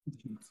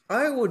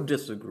 I would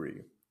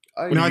disagree.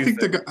 No, I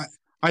think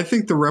I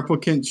think the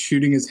replicant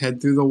shooting his head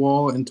through the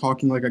wall and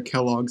talking like a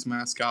Kellogg's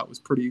mascot was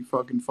pretty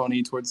fucking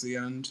funny towards the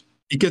end.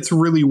 It gets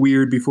really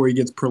weird before he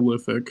gets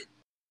prolific.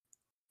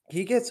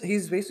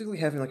 he's basically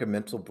having like a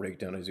mental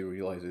breakdown as he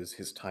realizes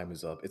his time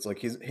is up. It's like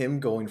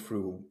him going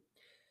through.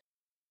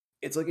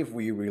 It's like if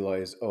we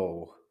realize,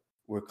 oh,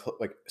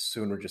 like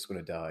soon we're just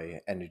gonna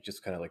die, and you're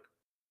just kind of like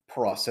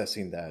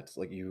processing that,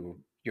 like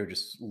you're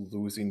just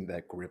losing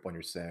that grip on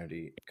your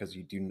sanity because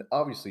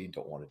obviously you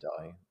don't want to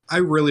die. I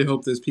really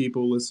hope there's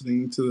people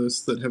listening to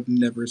this that have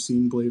never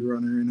seen Blade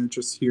Runner and are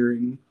just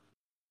hearing.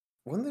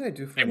 One thing I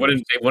do They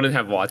find wouldn't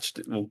have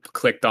watched, well,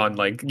 clicked on,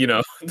 like,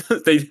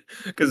 they,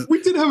 because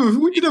We did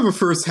have a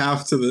first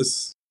half to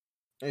this.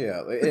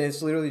 yeah, and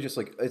it's literally just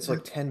like it's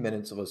like 10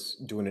 minutes of us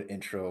doing an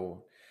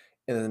intro,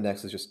 and then the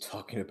next is just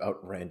talking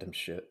about random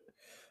shit.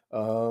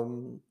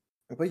 Um,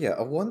 but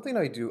yeah, one thing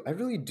I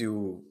really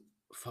do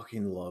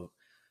fucking love.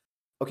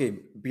 Okay,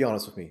 be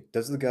honest with me.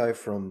 Does the guy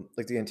from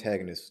like the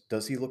antagonist,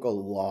 does he look a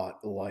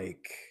lot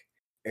like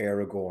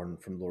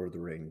Aragorn from Lord of the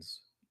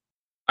Rings?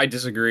 I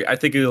disagree. I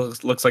think it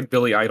looks like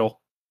Billy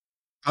Idol.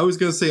 I was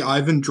gonna say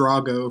Ivan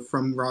Drago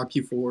from Rocky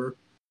IV.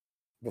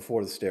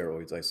 Before the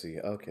steroids, I see.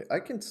 Okay, I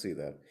can see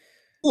that.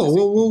 Whoa, See,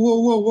 whoa, whoa, whoa,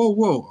 whoa, whoa,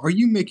 whoa! Are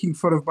you making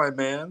fun of my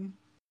man,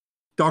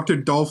 Dr.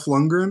 Dolph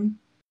Lundgren?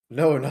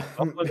 no, no.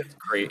 It's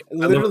great.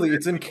 Literally,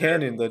 it's in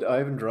canon that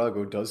Ivan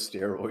Drago does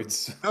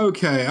steroids.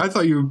 Okay, I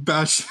thought you were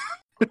bashing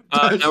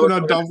Now we're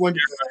on Dolph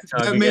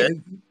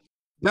Lundgren.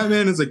 That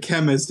man is a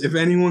chemist. If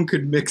anyone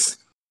could mix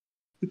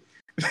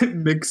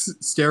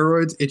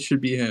steroids, it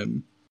should be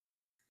him.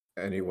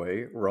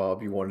 Anyway,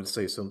 Rob, you wanted to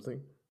say something?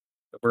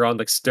 We're on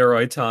like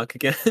steroid talk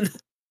again.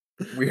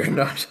 We are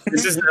not.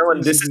 This is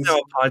now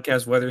a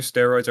podcast whether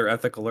steroids are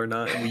ethical or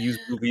not, and we use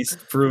movies to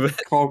prove it.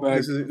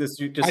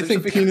 Callback. I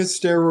think penis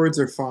steroids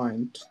are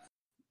fine.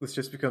 This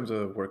just becomes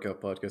a workout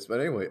podcast. But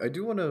anyway, I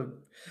do want to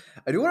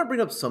bring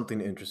up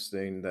something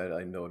interesting that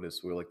I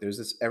noticed. Where like there's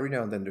this every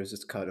now and then there's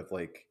this kind of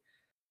like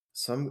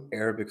some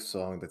Arabic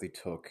song that they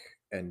took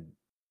and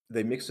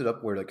they mix it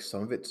up where like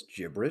some of it's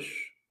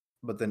gibberish,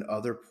 but then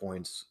other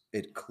points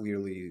it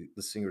clearly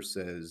the singer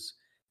says,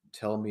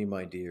 "Tell me,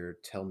 my dear,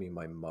 tell me,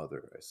 my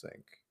mother." I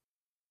think.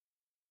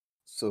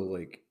 So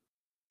like,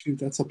 dude,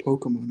 that's a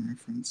Pokemon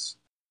reference.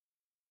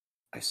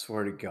 I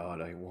swear to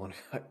God, I want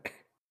to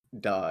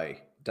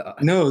die.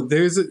 No, at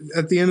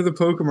the end of the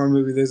Pokemon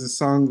movie, there's a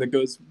song that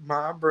goes,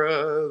 "My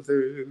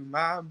brother,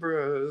 my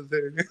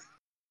brother."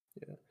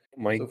 Yeah.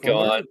 Oh my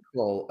God.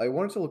 Well, I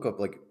wanted to look up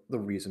like the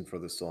reason for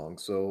the song.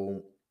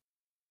 So,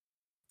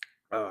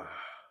 let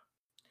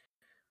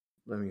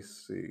me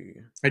see.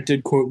 I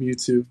did quote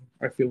Mewtwo.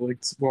 I feel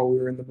like while we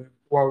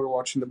were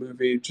watching the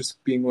movie,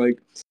 just being like,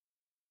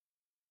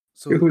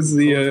 so it was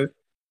the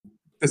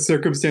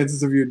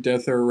circumstances of your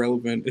death are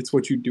irrelevant. It's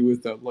what you do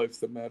with that life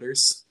that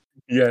matters.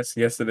 Yes,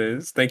 it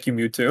is. Thank you,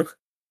 Mewtwo.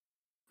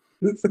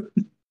 The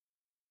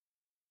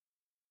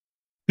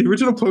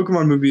original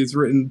Pokemon movie is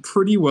written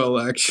pretty well,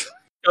 actually.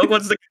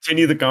 Wants to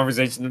continue the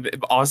conversation.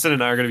 Austin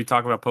and I are going to be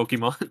talking about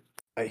Pokemon.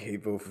 I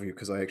hate both of you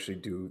because I actually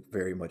do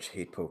very much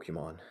hate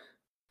Pokemon.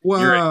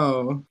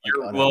 Wow.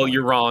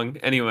 You're wrong.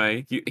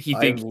 Anyway, he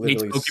hates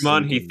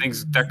Pokemon. He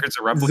thinks Deckard's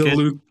a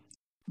replicant.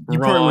 You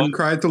probably didn't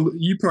cry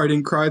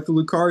at the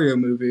Lucario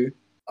movie.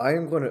 I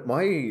am going to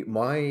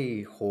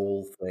my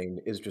whole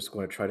thing is just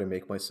going to try to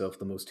make myself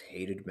the most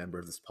hated member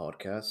of this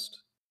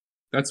podcast.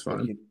 That's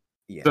fine.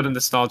 Yeah. So the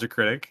nostalgia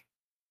critic.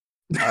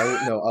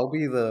 I'll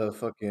be the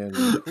fucking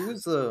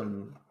who's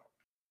I'm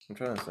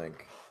trying to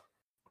think.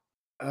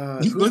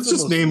 Let's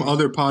just name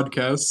other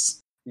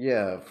podcasts.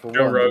 Yeah, for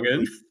Joe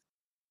Rogan.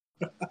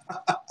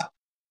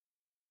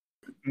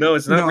 No,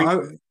 it's not.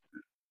 No,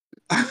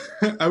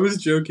 I was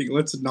joking.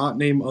 Let's not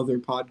name other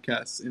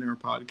podcasts in our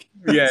podcast.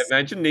 Yeah,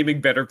 imagine naming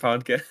better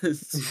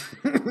podcasts.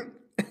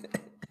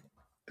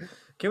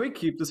 Can we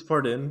keep this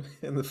part in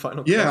the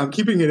final? Yeah, I'm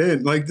keeping it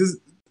in. Like this,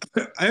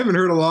 I haven't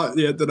heard a lot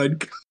yet that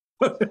I'd.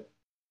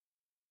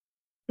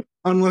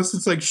 Unless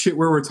it's like shit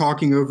where we're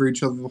talking over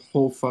each other the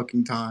whole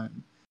fucking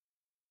time.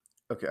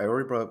 Okay, I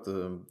already brought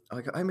up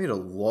I made a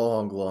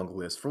long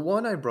list. For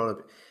one, I brought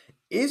up,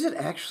 is it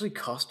actually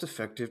cost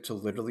effective to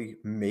literally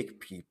make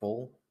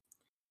people?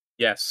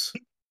 Yes.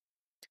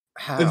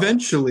 How?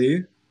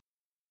 Eventually.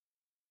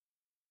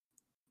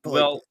 But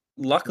well,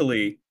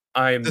 luckily,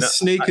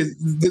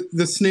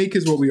 the snake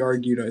is what we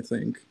argued, I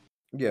think.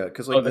 Yeah,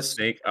 because like the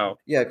snake. Oh,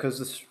 yeah,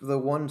 because the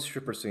one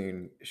stripper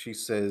scene, she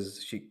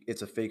says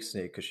it's a fake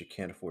snake because she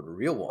can't afford a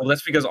real one. Well,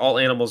 that's because all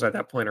animals at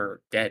that point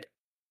are dead.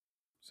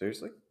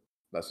 Seriously,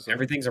 that's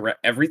everything's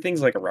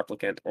like a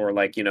replicant or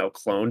like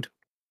cloned.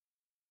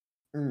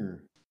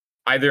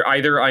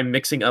 Either I'm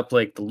mixing up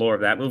like the lore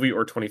of that movie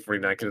or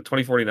 2049 because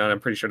 2049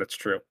 I'm pretty sure that's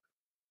true.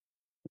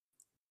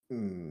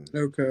 Hmm.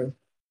 Okay.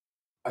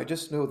 I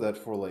just know that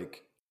for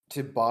like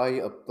to buy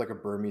a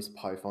Burmese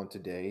python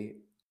today,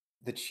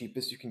 the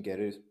cheapest you can get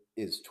is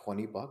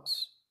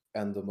 $20,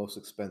 and the most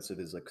expensive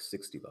is like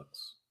 $60.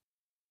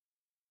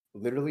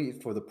 Literally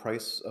for the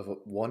price of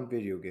one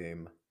video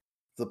game,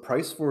 the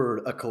price for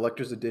a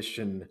collector's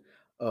edition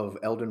of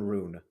Elden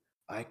Rune,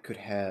 I could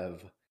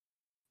have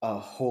a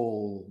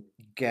whole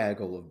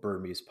gaggle of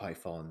Burmese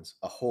pythons,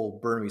 a whole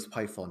Burmese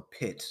python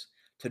pit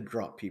to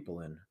drop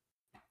people in.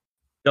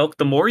 Nope.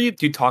 The more you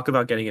do talk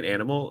about getting an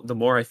animal, the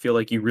more I feel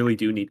like you really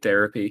do need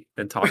therapy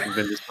than talking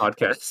than this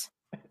podcast.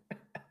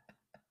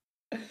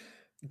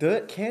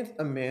 Can't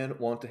a man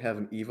want to have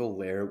an evil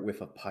lair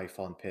with a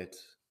python pit?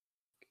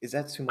 Is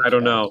that too I much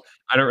don't asked? know.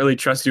 I don't really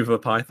trust you with a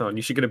python.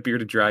 You should get a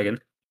bearded dragon.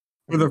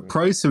 For the Hmm.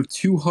 price of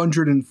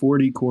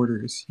 240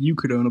 quarters, you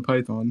could own a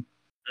python.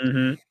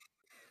 Mm-hmm.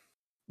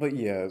 But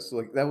yeah, so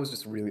like that was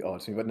just really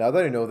odd to me. But now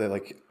that I know that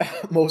like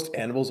most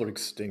animals are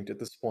extinct at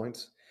this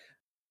point,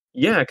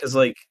 Yeah, because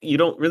like you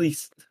don't really.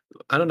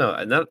 I don't know.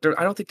 I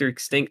don't think they're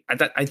extinct.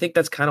 I think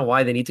that's kind of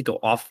why they need to go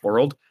off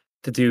world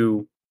to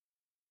do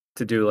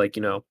like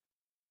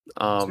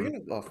um. speaking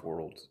of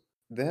off-world,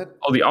 that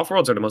Oh, the off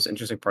worlds are the most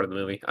interesting part of the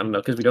movie. I don't know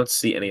because we don't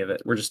see any of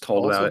it. We're just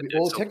told about also it. And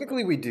well, it's so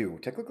technically we do.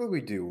 Technically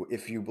we do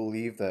if you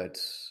believe that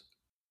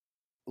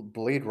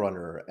Blade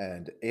Runner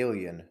and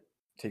Alien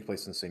take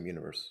place in the same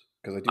universe.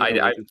 Because I do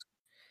know I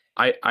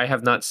Ridley. I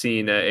have not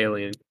seen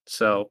Alien,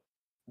 so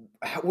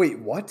Wait,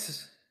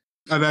 what?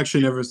 I've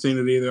actually never seen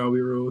it either. I'll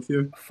be real with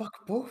you.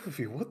 Fuck both of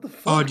you. What the Oh,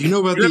 fuck? do you know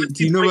about you the? haven't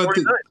Do seen you know about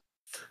the? 2049.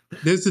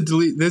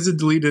 There's a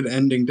deleted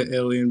ending to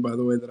Alien, by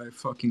the way, that I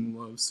fucking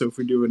love. So if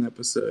we do an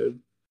episode,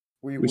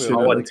 We we will, should Oh,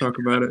 but one like day, talk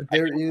about it. I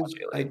there do wanna watch is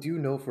I Alien. do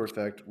know for a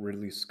fact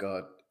Ridley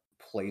Scott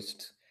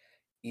placed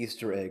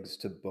Easter eggs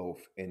to both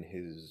in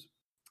his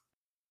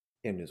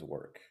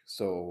work. I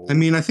So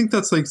mean, I think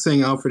that's like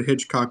saying Alfred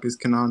Hitchcock is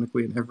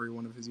canonically in every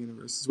one of his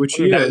universes, which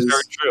I mean, he that is very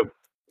is. true.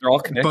 They're all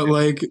But connected.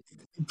 like,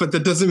 but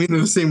that doesn't mean they're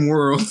the same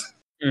world.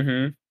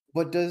 Mm-hmm.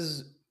 but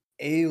does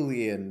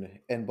Alien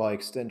and by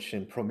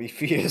extension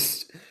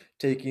Prometheus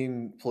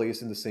taking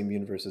place in the same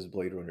universe as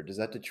Blade Runner,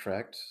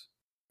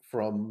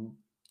 from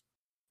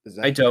does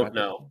I that don't detract at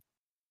know. all?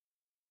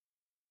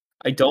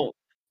 I don't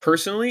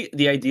personally.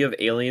 The idea of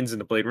aliens in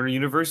the Blade Runner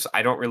universe,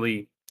 I don't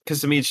really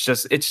because to me it's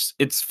just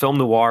it's film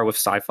noir with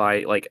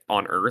sci-fi like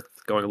on Earth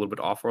going a little bit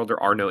off world.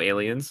 There are no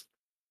aliens.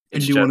 I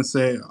It's do just want to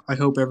say, I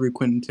hope every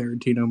Quentin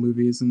Tarantino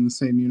movie is in the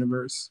same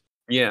universe.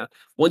 yeah.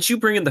 Once you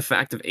bring in the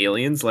fact of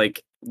aliens,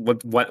 like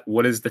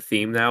what is the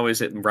theme now?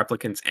 Is it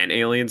replicants and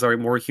aliens are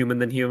more human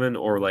than human,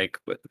 or like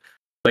what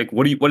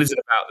is it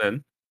about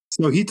then?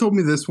 So he told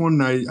me this one,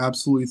 and I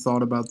absolutely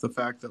thought about the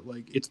fact that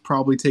like it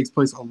probably takes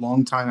place a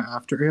long time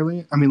after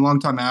Alien. I mean, long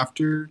time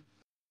after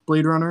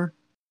Blade Runner.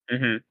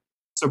 Mm-hmm.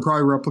 So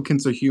probably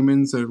replicants are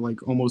humans. They're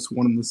like almost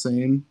one and the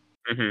same.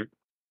 Mm-hmm.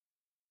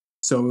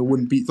 So it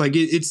wouldn't be like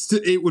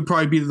it would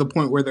probably be to the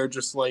point where they're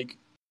just like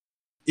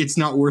it's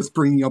not worth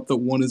bringing up that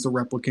one is a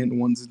replicant and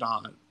one's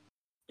not.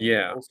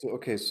 Yeah. Also,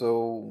 okay,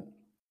 so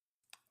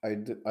I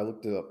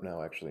looked it up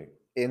now actually.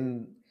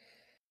 In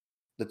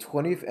the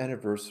 20th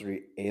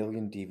anniversary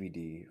Alien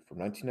DVD from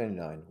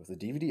 1999 with a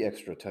DVD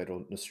extra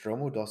titled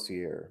Nostromo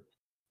Dossier,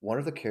 one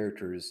of the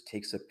characters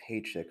takes a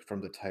paycheck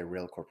from the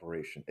Tyrell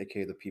Corporation,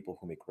 aka the people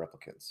who make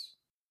replicants.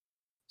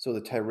 So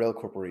the Tyrell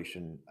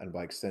Corporation, and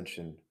by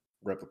extension,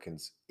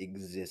 replicants,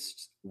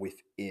 exists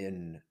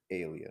within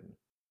Alien.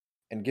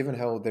 And given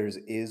how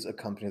is a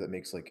company that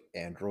makes like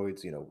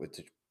androids,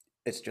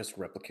 it's just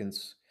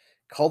replicants.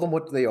 Call them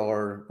what they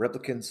are,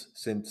 replicants,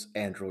 synths,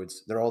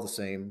 androids. They're all the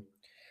same.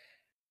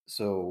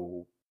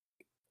 So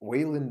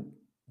Wayland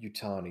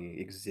Yutani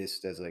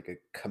exists as like a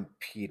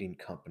competing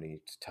company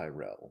to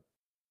Tyrell.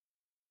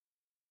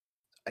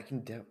 I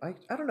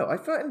don't know. I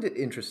find it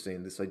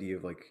interesting this idea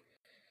of like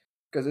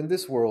because in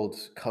this world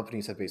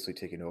companies have basically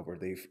taken over.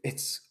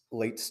 It's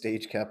late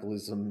stage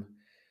capitalism,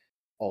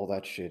 all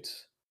that shit.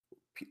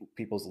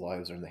 People's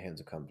lives are in the hands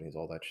of companies,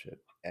 all that shit.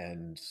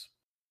 And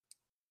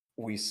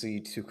we see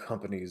two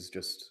companies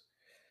just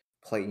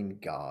playing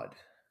God.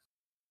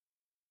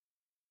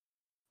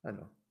 I don't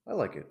know. I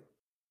like it.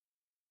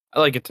 I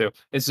like it too.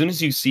 As soon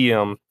as you see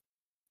 20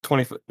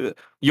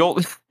 you'll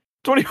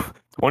 20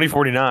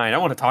 2049. I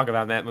want to talk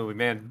about that movie,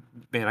 man.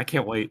 Man, I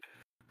can't wait.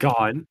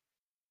 God.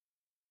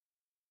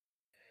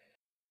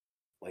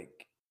 Like,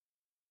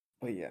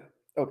 but yeah.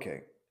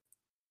 Okay.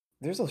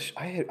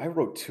 I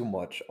wrote too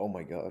much. Oh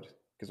my god.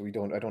 Because I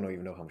don't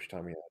even know how much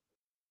time we have.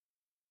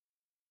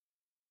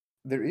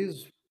 There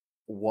is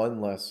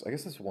one less, I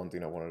guess that's one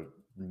thing I want to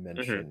Hmm.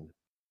 mention.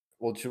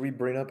 Well, should we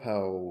bring up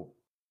how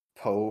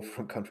Poe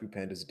from Country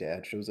Panda's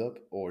dad shows up,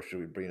 or should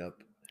we bring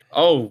up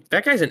Oh,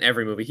 that guy's in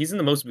every movie. He's in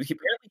the most. He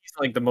apparently he's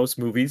in, like the most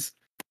movies.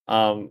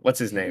 What's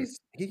his name?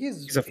 he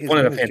is He's his one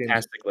of name the is James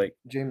fantastic like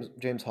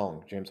James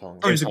Hong. James Hong.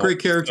 Oh, James he's a Hong.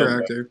 great He's character so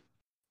good. actor.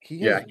 He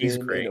Yeah, has he's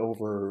been in great,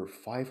 over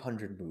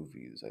 500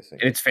 movies, I and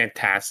think. it's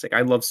fantastic.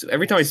 I love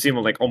every time I Yes. see him.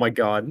 I'm like, oh my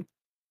god.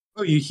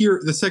 Oh, you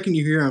hear the second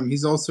you hear him,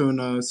 he's also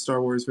in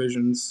Star Wars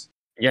Visions.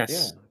 Yeah,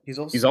 Yes.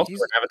 He's also in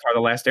Avatar: The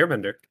Last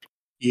Airbender.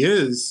 He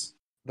is.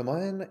 the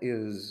man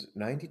is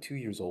 92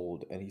 years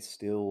old and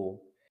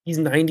He's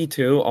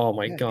 92. Oh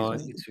my he's god.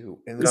 92.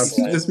 And God This,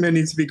 bless. this man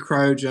needs to be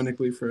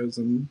cryogenically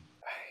frozen.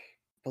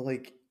 But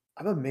like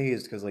I'm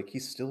amazed because like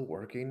he's still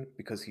working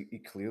because he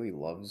clearly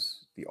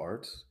loves the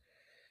art.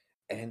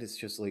 And it's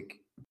just like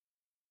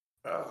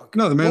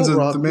No, the man's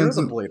Rob, the man's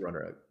you're the Blade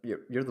Runner.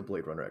 You're the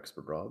Blade Runner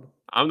expert, Rob.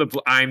 I'm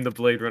the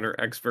Blade Runner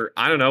expert.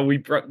 I don't know. We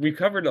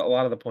covered a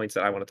lot of the points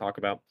that I want to talk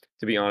about.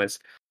 To be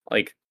honest,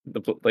 oh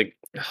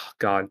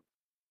god,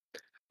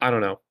 I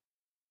don't know.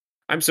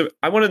 I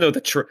want to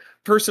know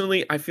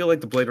personally. I feel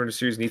like the Blade Runner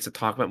series needs to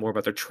talk about more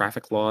about their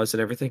traffic laws and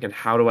everything, and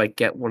how do I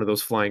get one of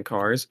those flying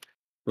cars?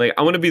 Like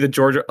I want to be the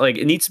Georgia. Like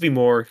it needs to be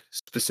more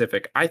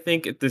specific. I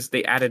think if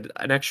they added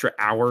an extra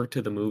hour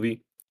to the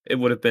movie, it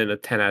would have been a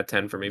 10 out of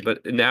 10 for me.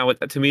 But now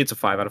to me, it's a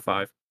 5 out of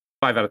 5,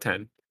 5 out of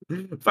 10,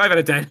 5 out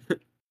of 10.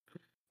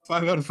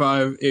 5 out of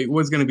 5. It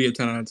was going to be a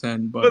 10 out of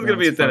 10, but It was now gonna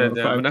be a it's 10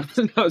 5 out of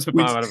 10, but now it's a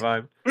We- 5 out of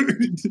 5. we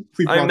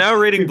I'm brought- now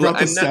rating. we brought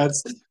the I'm, not-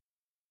 stats.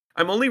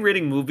 I'm only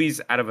rating movies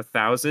out of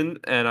 1,000,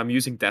 and I'm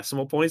using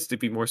decimal points to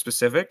be more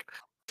specific.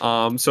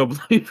 So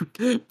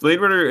Blade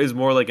Runner is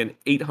more like an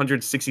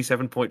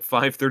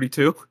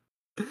 867.532.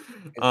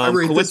 I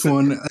rate this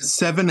one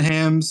 7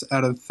 hams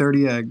out of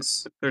 30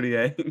 eggs. 30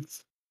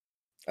 eggs.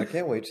 I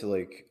can't wait to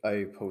like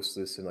I post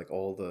this and like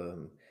all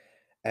the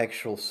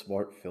actual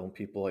smart film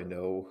people I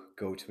know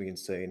go to me and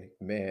saying,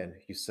 "Man,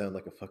 you sound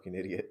like a fucking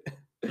idiot."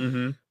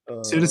 Mm-hmm.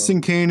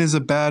 Citizen Kane is a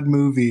bad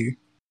movie.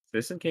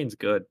 Citizen Kane's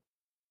good.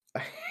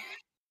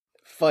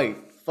 Fight.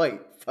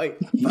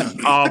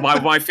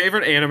 My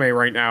favorite anime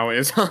right now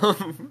is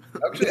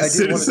Actually, I did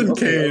Citizen want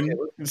to, Kane.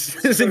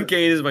 Citizen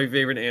Kane is my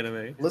favorite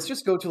anime. Let's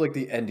just go to like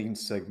the ending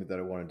segment that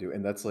I want to do,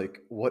 and that's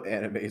like, what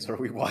animes are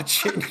we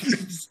watching?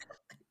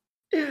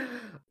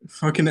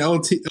 Fucking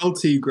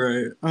LT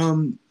Gray. That's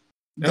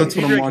LT what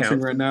I'm Gray watching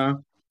counts. right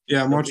now.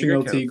 Yeah, I'm LT watching Gray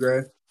LT counts.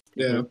 Gray.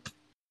 Yeah. Mhm.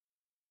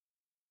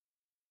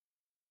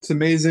 It's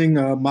amazing.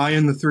 Maya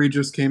and the Three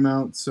just came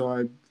out, so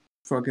I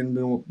fucking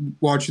been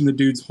watching the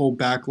dude's whole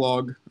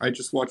backlog. I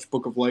just watched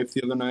Book of Life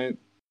the other night.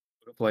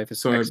 Book of Life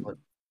is So excellent.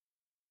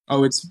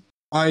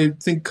 I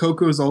think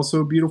Coco is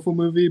also a beautiful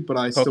movie, but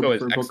I still Coco is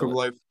prefer Book of excellent.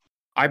 Life.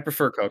 I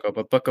prefer Coco,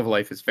 but Book of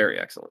Life is very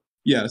excellent.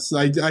 Yes,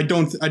 I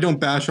don't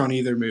bash on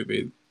either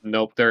movie.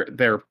 Nope,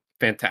 they're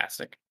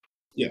fantastic.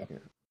 I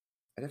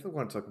definitely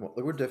want to talk about.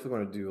 Like, we're definitely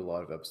going to do a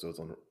lot of episodes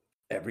on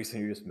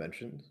everything you just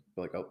mentioned.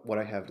 But like, what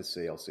I have to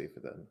say, I'll save for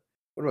then.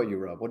 What about you,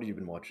 Rob? What have you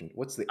been watching?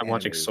 What's the? I'm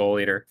watching anime? Soul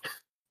Eater.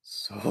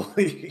 Soul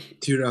Eater.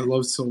 Dude, I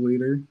love Soul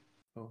Eater.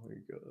 Oh my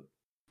god.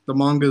 The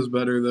manga's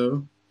better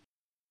though.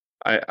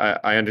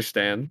 I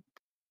understand,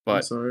 I'm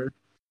but sorry.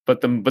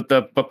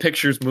 but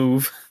pictures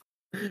move.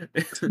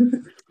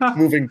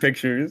 Moving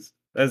pictures,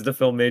 as the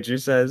film major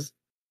says.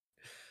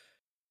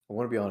 I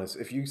want to be honest.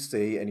 If you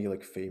say any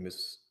like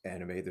famous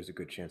anime, there's a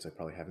good chance I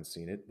probably haven't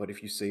seen it. But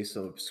if you say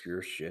some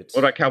obscure shit,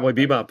 What about Cowboy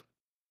Bebop?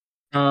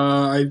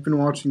 I've been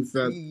watching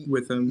that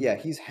with him. Yeah,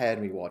 he's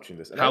had me watching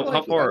this. And I How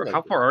liked it, I far liked how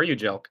it. far are you,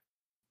 Jelk?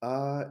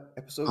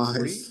 Episode Five.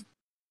 3.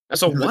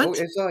 So Oh, what?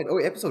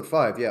 Episode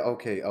 5. Yeah,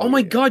 okay. Oh my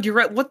yeah. god, you're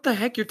right. What the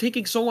heck? You're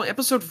taking so long.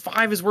 Episode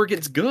 5 is where it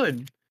gets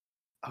good.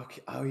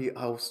 Okay,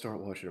 I'll start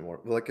watching it more.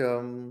 Like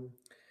You'll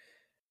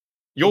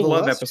the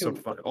love last episode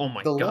two- 5. Oh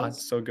my the god,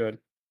 last- so good.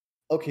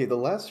 okay, the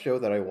last show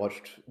that I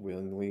watched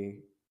willingly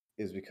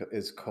is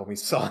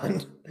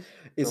Komi-san.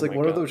 It's Oh like my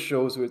one of God. those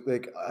shows with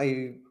like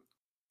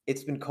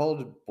it's been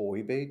called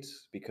boy bait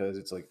because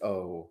it's like,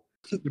 oh,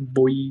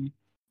 Boy.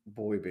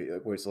 boy bait,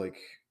 where it's like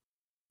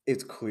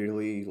it's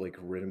clearly like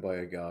written by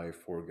a guy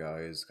for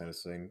guys kind of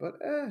thing. But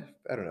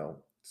I don't know.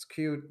 It's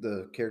cute.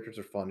 The characters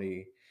are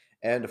funny,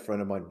 and a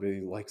friend of mine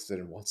really likes it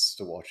and wants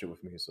to watch it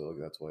with me, so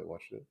that's why I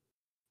watched it.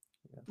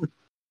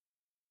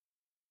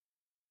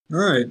 All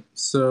right.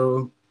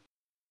 So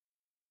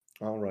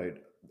All right,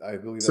 I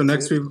believe. so that's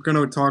next it. week we're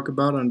going to talk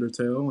about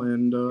Undertale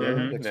and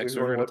Mhm. next Next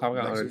week we're we're gonna talk gonna-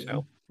 about next week-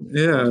 Undertale. We're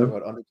gonna yeah.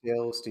 talk about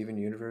Undertale, Steven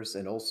Universe,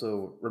 and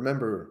also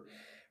remember,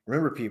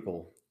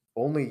 people,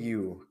 only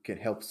you can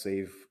help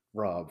save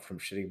Rob from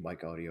shitting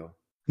mic audio.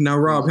 Now,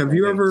 Rob, have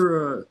you Wait.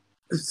 ever?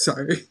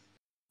 Sorry,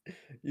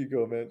 You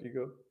go, man. You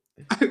go.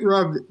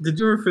 Rob. Did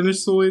you ever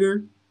finish Soul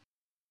Eater?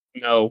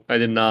 No, I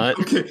did not.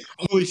 Okay.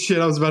 Holy shit!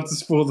 I was about to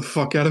spoil the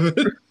fuck out of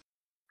it.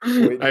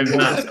 Wait, I did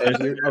not.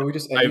 are we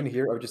just ending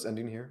here? Are we just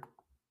ending here?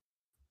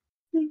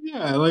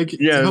 Yeah, like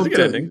Yeah, it was a help good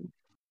to- ending.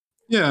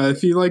 Yeah,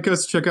 if you like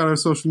us, check out our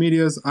social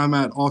medias. I'm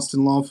at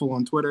Austin Lawful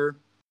on Twitter.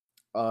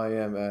 I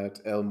am at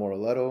El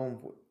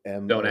Moraletto.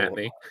 Don't at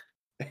me.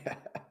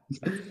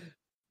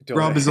 Don't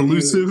Rob is at you.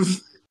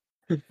 elusive.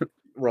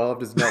 Rob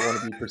does not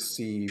want to be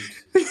perceived.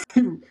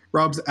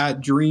 Rob's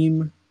at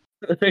Dream.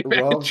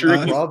 Rob's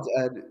Dream.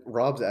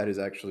 Rob's ad is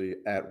actually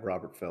at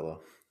Robert Fella.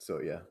 So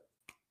yeah.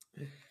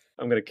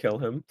 I'm gonna kill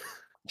him.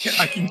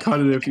 I can cut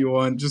it if you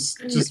want.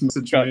 Just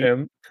message Got me.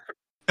 him.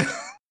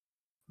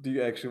 Do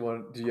you actually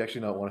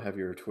not want to have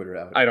your Twitter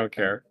out? I don't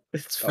care.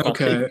 It's fine.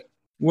 Okay.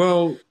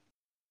 Well,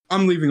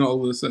 I'm leaving all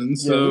this in. Yeah,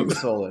 So leave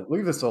this all in.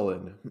 Leave this all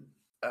in.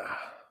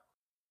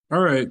 All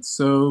right,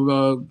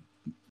 so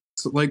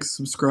like,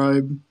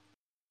 subscribe.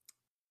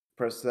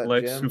 Press that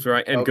Like, gem.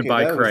 subscribe, and Okay,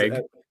 goodbye, that was Craig.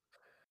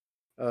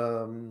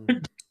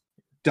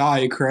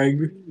 Die,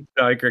 Craig.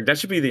 Die, Craig. That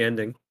should be the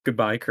ending.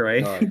 Goodbye,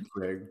 Craig.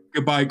 Craig.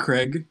 Goodbye,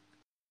 Craig.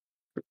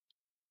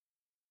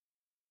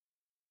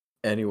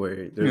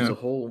 Anyway, there's Yeah. a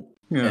whole.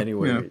 Yeah.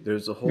 Anyway, Yeah.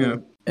 there's a whole. Yeah.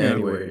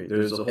 Anyway,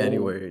 there's a whole.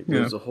 Anyway,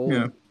 there's a whole.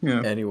 Yeah.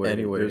 Anyway,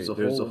 there's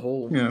a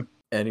whole. Yeah.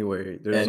 Anyway, there's a